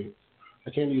obviously, I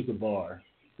can't use the bar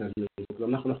as an example because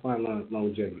I'm not gonna find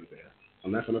longevity there.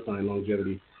 I'm not gonna find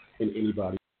longevity in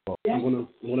anybody's bar. I'm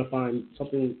gonna find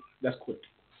something that's quick.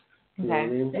 You know what I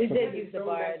mean? We did use the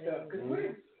bar.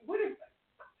 What if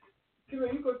you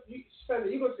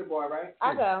go to the bar, right?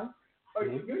 I go. Or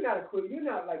you're not you're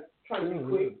not like trying to be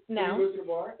quick. No. You go to the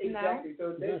bar. Exactly.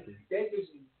 So that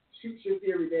just shoots your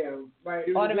theory down, right?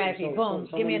 Automatically, boom.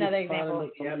 Give me another example.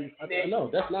 No,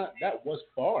 that was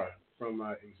far from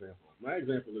my example. My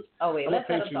example is. Oh wait, let's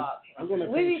let him talk.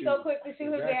 We be so quick to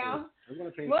shoot him down. I'm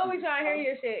gonna paint. When we trying to hear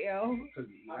your shit, yo?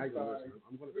 I'm gonna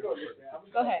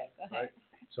Go ahead. Right?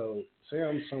 So say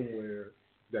I'm somewhere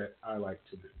that I like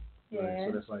to do. Right?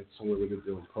 So that's like somewhere where they're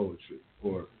doing poetry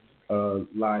or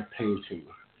live painting,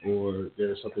 or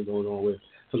there's something going on with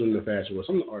something in the fashion or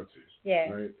something artsy. Yeah.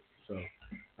 Right. So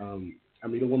I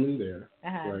meet a woman there,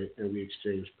 right, and we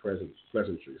exchange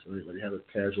pleasantries, right? Like we have a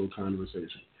casual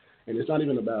conversation, and it's not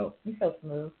even about. You're so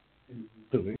smooth.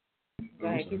 Really? Go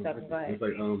ahead, keep talking. Go ahead. It's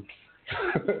like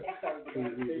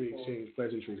we exchange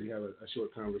pleasantries. We have a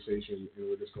short conversation, and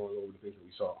we're just going over the things that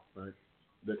we saw, right?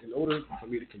 But in order for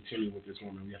me to continue with this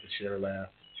woman, we have to share a laugh,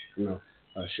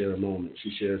 share a moment.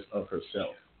 She shares of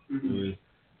herself, and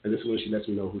this is when she lets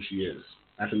me know who she is.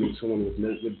 I can meet someone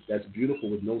that's beautiful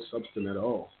with no substance at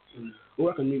all,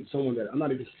 or I can meet someone that I'm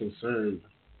not even concerned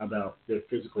about their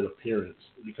physical appearance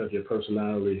because their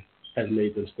personality has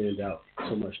made them stand out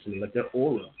so much to me. Like their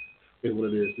aura is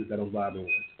what it is that I'm vibing with.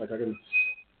 Like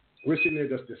we're sitting there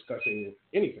just discussing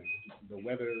anything, the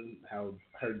weather, how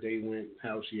her day went,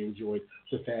 how she enjoyed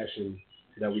the fashion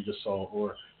that we just saw,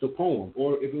 or the poem,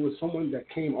 or if it was someone that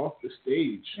came off the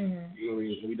stage, and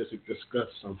we just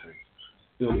discussed something.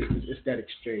 It's that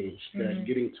exchange, that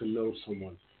getting to know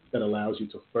someone that allows you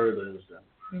to further with them.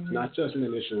 Not just an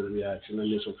initial reaction, an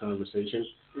initial conversation,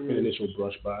 an initial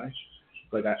brush by.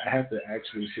 Like I have to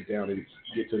actually sit down and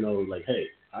get to know, like, hey,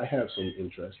 I have some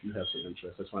interest, you have some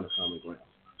interest. Let's find a common ground.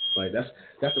 Like that's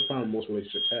the problem most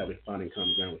relationships have, is finding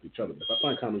common ground with each other. If I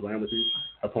find common ground with you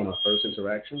upon our first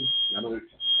interaction, I don't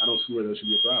see where there should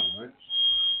be a problem, right?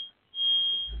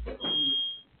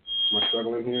 Am I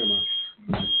struggling here? Am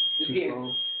I too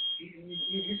strong?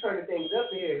 You turning things up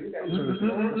here. You got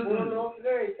going off and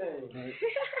everything. Right.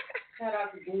 Shout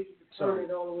out to you for turning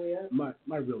it all the way up.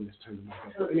 My realness turned them up.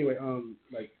 But anyway,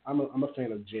 like I'm a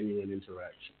fan of genuine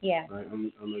interaction. Yeah. Right.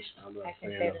 I'm a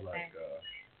fan of like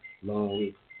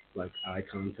long, like eye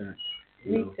contact.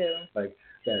 Me too. Like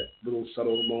that little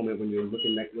subtle moment when you're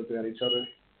looking at each other,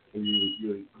 and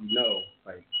you know,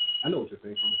 like I know what you're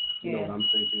thinking. You know what I'm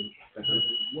thinking. That kind of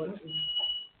thing. What?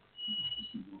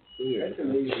 Yeah. That's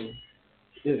amazing.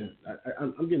 Yeah,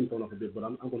 I'm getting thrown off a bit, but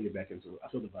I'm going to get back into it. I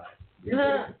feel the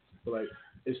vibe. But like,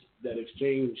 it's that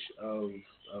exchange of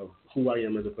who I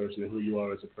am as a person and who you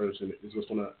are as a person is what's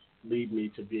going to lead me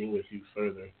to being with you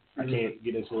further. I can't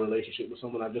get into a relationship with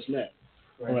someone I just met.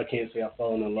 Right. Or I can't say I've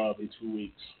fallen in love in 2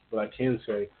 weeks. But I can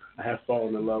say I have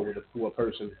fallen in love with who a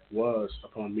person was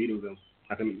upon meeting them.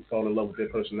 I can fall in love with their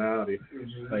personality,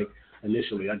 like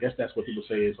initially. I guess that's what people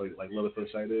say is like love at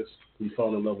first sight is. You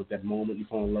fall in love with that moment. You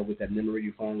fall in love with that memory.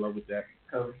 You fall in love with that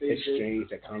exchange,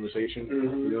 that conversation.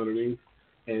 You know what I mean?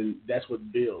 And that's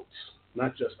what builds.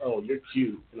 Not just, oh, you're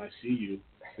cute and I see you.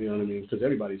 You know what I mean? Because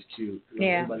everybody's cute. You know,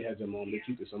 everybody has their moment. They're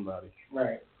cute to somebody.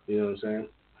 Right. You know what I'm saying?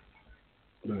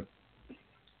 But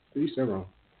at least they're wrong.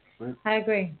 Right? I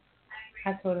agree.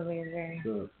 I totally agree.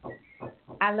 Good.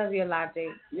 I love your logic.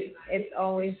 It's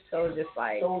always so just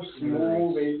like so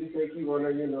smooth, and just make you wanna,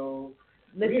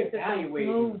 listen to some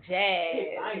smooth jazz.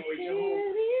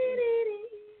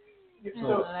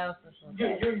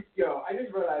 Yo, I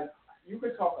just realized you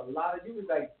could talk a lot of. You was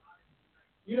like,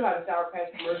 you know how the Sour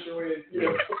Patch commercial is. You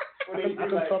know, I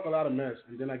can talk a lot of mess,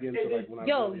 and then I get into like when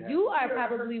Yo, I you are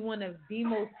probably one of the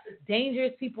most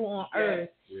dangerous people on earth.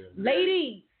 Yeah.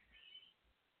 Ladies,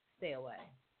 stay away.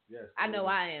 Yes. I know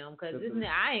I am, because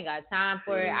I ain't got time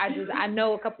for it. I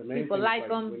know a couple people like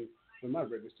them. When my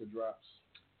register drops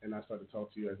and I start to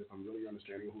talk to you as if I'm really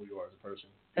understanding who you are as a person,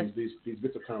 these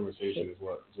bits of conversation is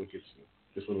what gets you.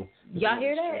 Y'all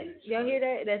hear that? Y'all hear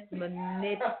that? That's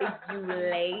manipulation.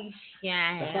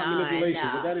 That's not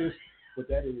manipulation. What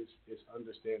that is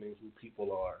understanding who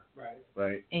people are.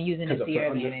 Right. And using it to your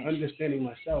advantage. Understanding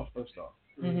myself first off.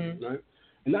 Mm-hmm. Right.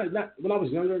 And not when I was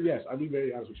younger. Yes, I'll be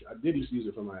very honest with you. I did used to use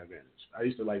it for my advantage. I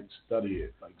used to study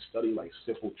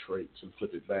simple traits and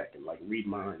flip it back and read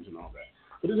minds and all that.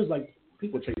 But it is like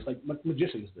people traits, like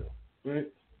magicians do. Right.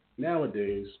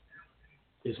 Nowadays,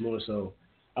 it's more so.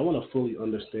 I want to fully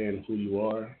understand who you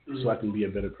are so I can be a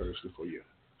better person for you.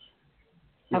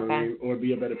 You know what I mean? Or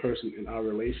be a better person in our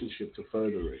relationship to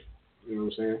further it. You know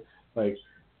what I'm saying? Like,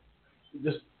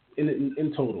 just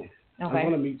in total. I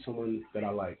want to meet someone that I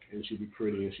like, and she'd be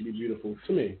pretty, and she'd be beautiful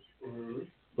to me. Mm-hmm.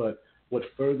 But what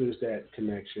furthers that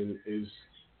connection is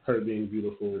her being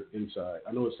beautiful inside.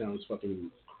 I know it sounds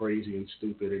fucking crazy and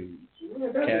stupid and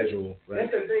casual, right?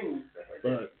 That's the thing.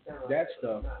 But that's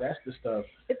the stuff.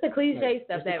 It's the cliche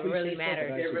stuff that really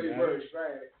matters. It really works,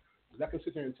 right? I can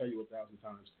sit there and tell you 1,000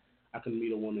 times, I can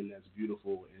meet a woman that's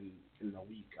beautiful in a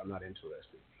week, I'm not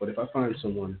interested. But if I find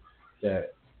someone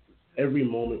that every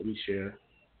moment we share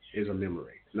is a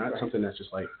memory, not something that's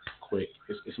just quick,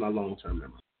 it's my long-term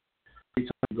memory. Every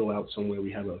time we go out somewhere,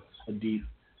 we have a deep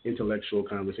intellectual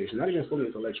conversation, not even fully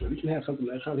intellectual. We can have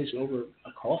that conversation over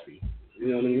a coffee, you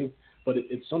know what I mean? But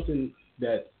it's something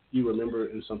that you remember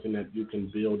and something that you can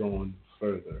build on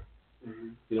further. Mm-hmm.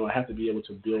 You know, I have to be able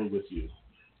to build with you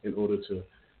in order to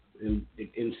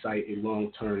incite a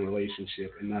long-term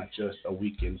relationship and not just a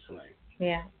weekend fling.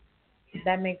 Yeah,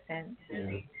 that makes sense.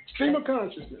 Yeah. Stream of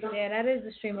consciousness. Yeah, that is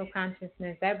the stream of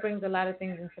consciousness. That brings a lot of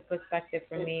things into perspective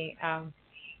for me,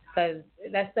 because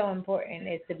that's so important,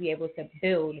 is to be able to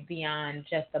build beyond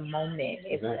just a moment.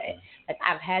 It's like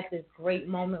I've had this great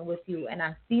moment with you, and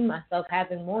I see myself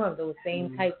having more of those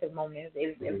same types of moments,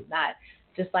 if not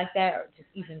just like that, or just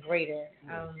even greater.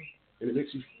 And it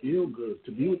makes you feel good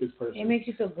to be with this person. It makes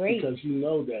you feel great. Because you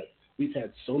know that we've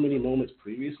had so many moments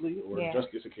previously, or just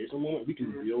this occasional moment, we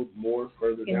can build more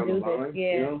further down the line.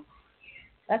 Yeah. You know?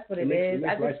 That's what it is.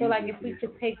 I just feel like if we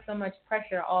could take so much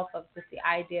pressure off of just the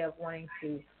idea of wanting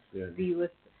to be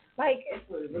with,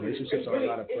 relationships are a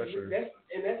lot of pressure.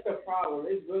 That's the problem.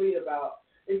 It's really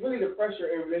the pressure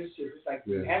in relationships. It's like,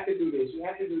 you have to do this, you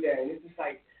have to do that, and it's just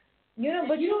like,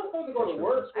 but you don't supposed to go to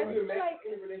work when you're in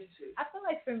a relationship. I feel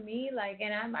like for me,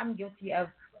 and I'm guilty of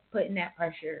putting that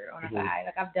pressure on a guy.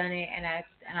 Like, I've done it, and I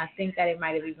think that it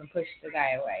might have even pushed the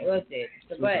guy away. Well, it did.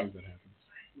 But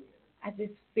I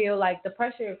just feel like the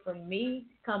pressure for me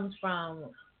comes from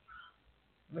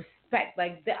respect.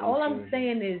 All I'm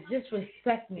saying is just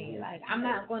respect me. Like, I'm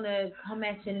not going to come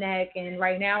at your neck, and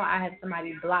right now I have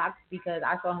somebody blocked because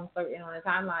I saw him flirting on the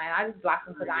timeline. I just blocked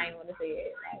him because I ain't want to say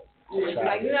it. You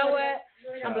know what?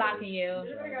 I'm blocking you.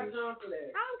 I got time for that.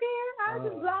 I don't care. I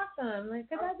just block them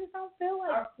because I just don't feel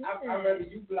like I'd rather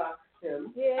you block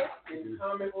him than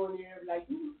comment on there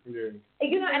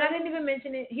You know, and I didn't even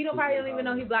mention it. He probably don't even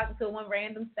know he blocked until one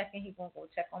random second he gonna go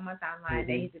check on my timeline.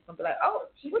 Then he's just gonna be like, "Oh,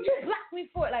 what you blocked me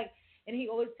for?" And he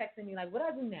always texting me what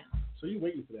I do now? So you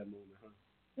waiting for that moment, huh?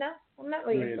 No, I'm not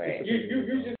waiting for it.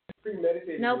 You just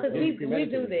premeditated. No, because we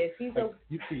do this.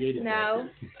 You created no,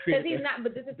 because he's not.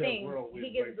 But this is the thing.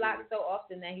 He gets blocked so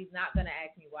often that he's not gonna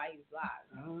ask me why he's blocked.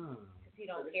 Because he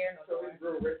don't care no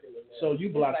more. So you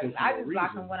blocked him for no reason. I just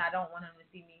block him when I don't want him to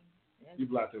see me. You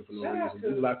blocked him for no reason.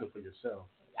 You blocked him for yourself.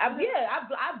 I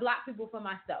block people for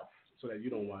myself. So that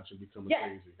you don't watch him become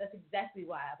crazy. That's exactly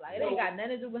why I block. It ain't got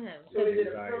nothing to do with him. So is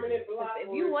it a permanent block? If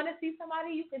you want to see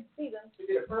somebody, you can see them. Is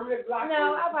it a permanent block?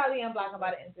 No, I'll probably unblock him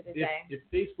by the end of the day. If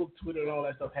Facebook, Twitter, and all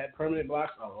that stuff had permanent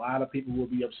blocks, a lot of people would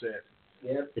be upset.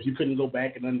 Yeah. If you couldn't go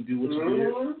back and undo what you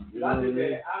did. You know I did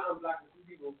that. I unblocked a few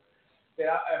people that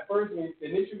at first, the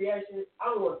initial reaction, I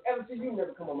don't want to ever see you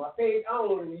never come on my page. I don't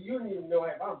want you don't even know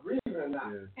if I'm breathing or not.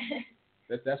 Yeah.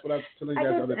 That's what I was telling you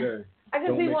guys the other day. I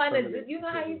just be wanting to, you know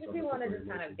how you just be wanting to just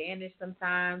kind of vanish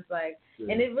sometimes,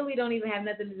 and it really don't even have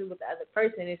nothing to do with the other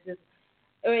person. It's just,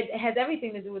 or it has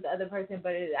everything to do with the other person,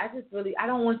 but I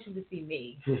don't want you to see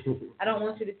me. I don't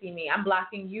want you to see me. I'm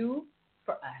blocking you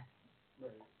for us.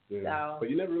 So, but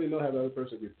you never really know how the other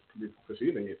person could be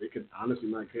perceiving it. They could honestly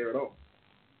not care at all.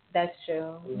 that's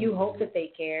true. You hope that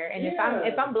they care, and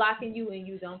if I'm blocking you and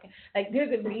you don't care, like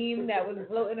there's a meme that was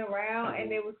floating around,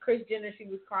 and it was Kris Jenner. She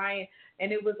was crying,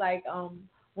 and it was like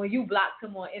when you blocked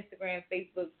him on Instagram,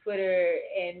 Facebook, Twitter,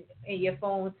 and your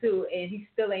phone too, and he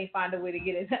still ain't find a way to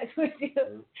get in touch with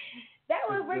you. That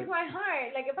would break my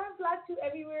heart. Like if I blocked you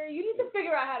everywhere, you need to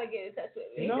figure out how to get in touch with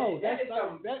me. No, that is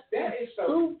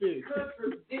stupid.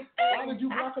 Contradictory. Why did you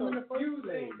block him in the first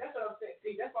place? That's what I'm saying.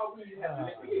 See, that's why we need to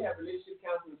have relationship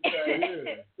counseling.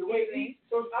 Because the way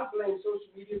I blame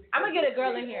social media. I'm gonna get a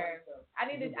girl in here.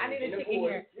 I need a chick in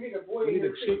here. We need a boy We need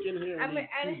a chick in here. I need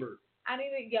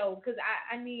because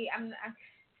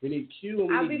we need Q and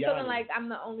we I'll need be Yanni. feeling like I'm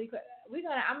the only.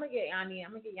 I'm gonna get Yanni.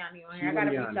 I'm gonna get Yanni on here. I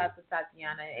gotta reach out to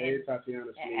Tatiana and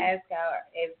ask her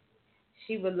if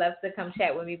she would love to come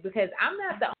chat with me because I'm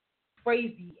not the only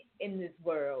crazy in this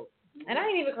world, and I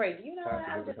ain't even crazy. You know what?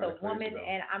 I'm just a woman,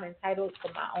 and I'm entitled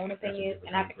to my own opinions,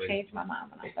 and I can change my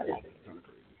mind when I feel like it.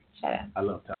 Shut up. I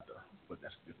love Tata, but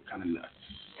that's kind of nuts.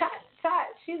 Tot,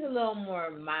 she's a little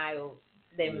more mild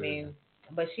than me,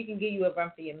 but she can give you a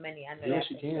run for your money. I know that.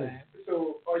 She can. Sure.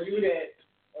 So are you that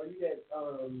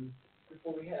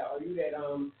before we had are you that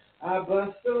I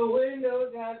bust the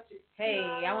windows out. Hey,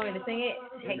 y'all want me to sing it?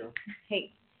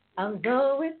 Hey.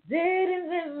 Although it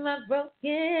didn't in my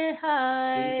broken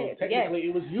heart. Technically,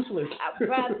 it was useless. I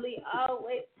probably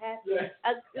always had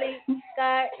a clean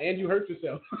scar. And you hurt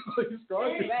yourself. You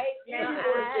scarred yourself. Right now,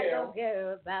 I don't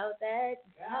care about that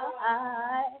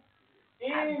heart.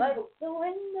 I bust the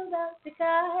windows out the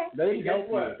car. That didn't help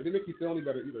you. It didn't make you feel any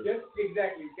better either. Yes,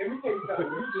 exactly. Let me tell you something.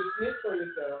 You just snitched on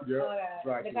yourself. Yeah,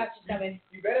 right. The cops are coming.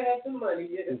 You better have some money.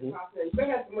 Yeah, that's the cops. You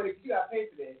better have some money because you got to pay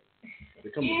for that.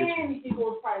 They come to get you. And he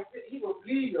gonna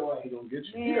bleed your ass. He gonna get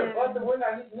you. He gonna bust the window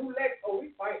out his new legs. Oh,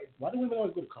 we fighting. Why do women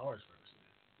always go to cars first?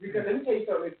 Because let me tell you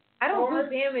something. I don't do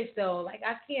damage though. Like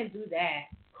I can't do that.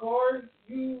 Cars,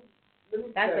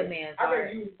 That's a man's I heart.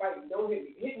 rather you fight. Don't hit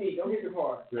me. Hit me. Don't hit the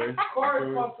car. Yeah.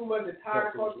 Cars cost too much. The tire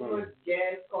costs too much.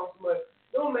 Gas costs too much.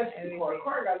 Don't mess with the car. The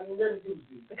car got nothing to do with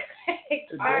you.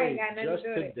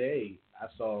 Today, I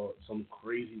saw some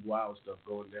crazy wild stuff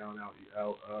going down out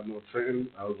North Trenton.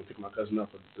 I was gonna pick my cousin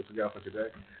up to figure out for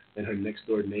today, and her next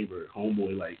door neighbor,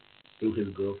 homeboy, like threw his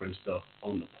girlfriend's stuff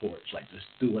on the porch, like just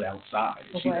threw it outside.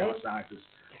 And she's outside, just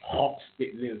hawk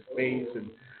spitting in his face,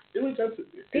 and it was just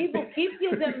people keep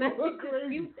your domestic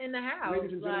disputes in the house.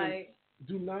 Like,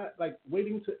 do not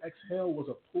waiting to exhale was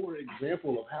a poor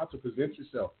example of how to present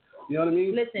yourself. You know what I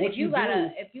mean? Listen, what if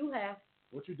you have.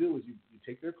 What you do is you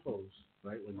take their clothes,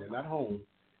 right, when they're not home,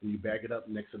 and you bag it up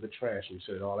next to the trash and you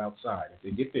set it all outside. If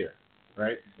they get there,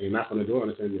 right, and you knock on the door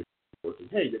and say,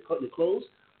 hey, your clothes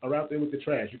are out there with the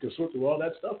trash. You can sort through all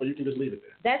that stuff, or you can just leave it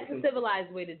there. That's the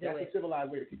civilized way to do it. That's the civilized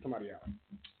way to keep them out of your house.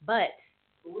 But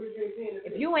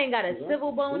if you ain't got a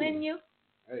civil bone in you,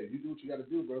 hey, you do what you got to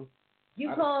do, bro.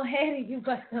 You go ahead and you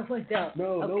bust the window.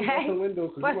 No, okay? don't bust the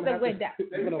window. Bust the window.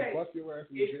 You're going to bust your ass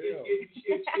in jail.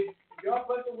 If y'all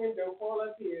bust the window, call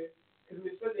up here. Because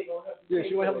Miss Sunday going to have to pay for it. Yeah,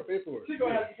 she going to have to pay for it. She's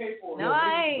going to have to pay for it. No,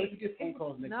 I ain't. What if you get phone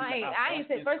calls next week? I ain't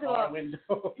said, first of all, I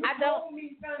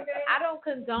don't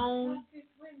condone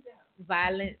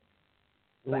violence,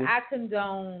 but I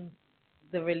condone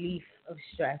the relief of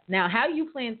stress. Now, how you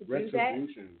plan to do that?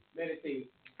 Meditate.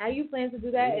 How you plan to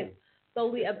do that is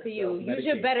solely up to you. Use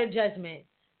your better judgment.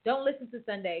 Don't listen to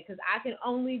Sunday because I can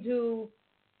only do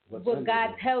what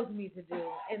God tells me to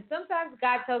do. And sometimes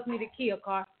God tells me to key a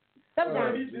car.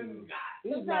 Sometimes. He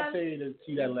did not tell you to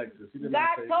key that Lexus.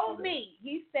 God told me.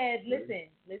 He said, listen,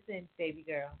 baby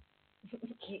girl.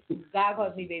 God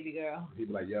calls me baby girl. He'd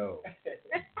be like, yo,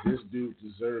 this dude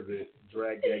deserve it.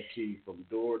 Drag that key from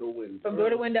door to window. From door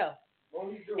to window.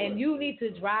 And you need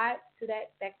to drive to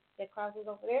that crossroads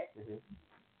over there.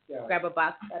 Yeah. Grab a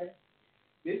box cutter.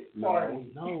 This party.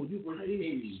 No, you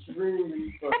crazy.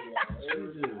 Extremely funny. I had such a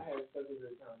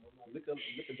good time. Lick a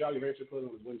Jolly Rancher, put it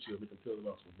on his windshield, make him peel it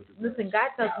off. Listen,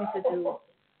 God tells me to do.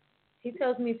 He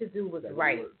tells me to do what's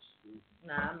right.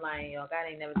 Nah, I'm lying, y'all. God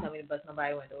ain't never tell me to bust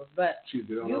nobody's windows. But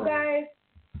you guys,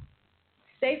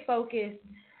 stay focused.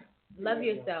 Love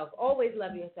yourself. Always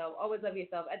love yourself. Always love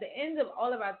yourself. At the end of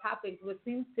all of our topics, what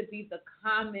seems to be the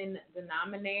common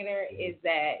denominator is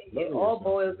that it all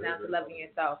boils down to loving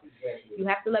yourself. You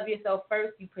have to love yourself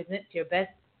first. You present your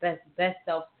best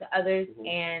self to others,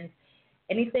 and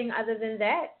anything other than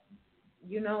that,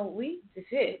 we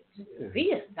just be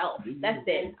yourself. That's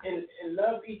it. And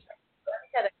love each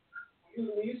other.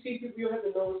 When you see people, you have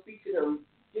to know and speak to them.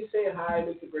 Just saying hi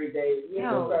makes a great day. You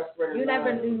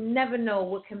never know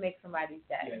what can make somebody's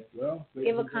day. Well,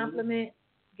 give a compliment,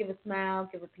 give a smile,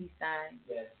 give a peace sign.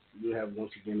 Yes. You have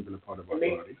once again been a part of our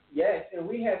party. Yes, and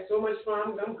we had so much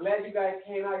fun. I'm glad you guys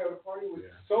came out. The party was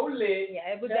so lit.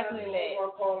 Yeah, it was Shout out definitely to lit. all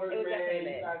of our callers, It was man. definitely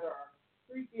lit. You guys are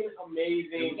freaking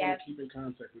amazing. We're going to keep in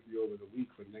contact with you over the week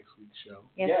for next week's show.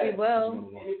 Yes, we will. And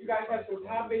if you guys have some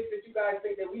topics that you guys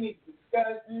think that we need to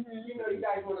discuss, you know, you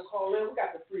guys want to call in. We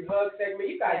got the free hug segment.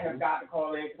 You guys have got to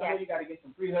call in. I know you got to get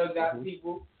some free hugs out to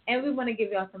people. And we want to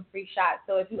give y'all some free shots.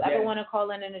 So if you ever want to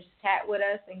call in and just chat with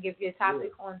us and give your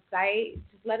topic on site,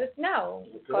 just let us know.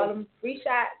 Call them free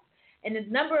shots. And the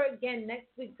number again next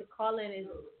week to call in is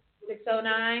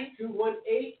 609-218-6024.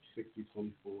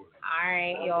 All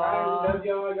right, y'all. All right, love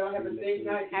y'all. Y'all have a safe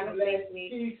night. Have a safe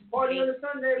week. Peace. Party on a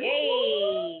Sunday.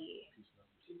 Yay.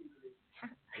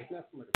 It's not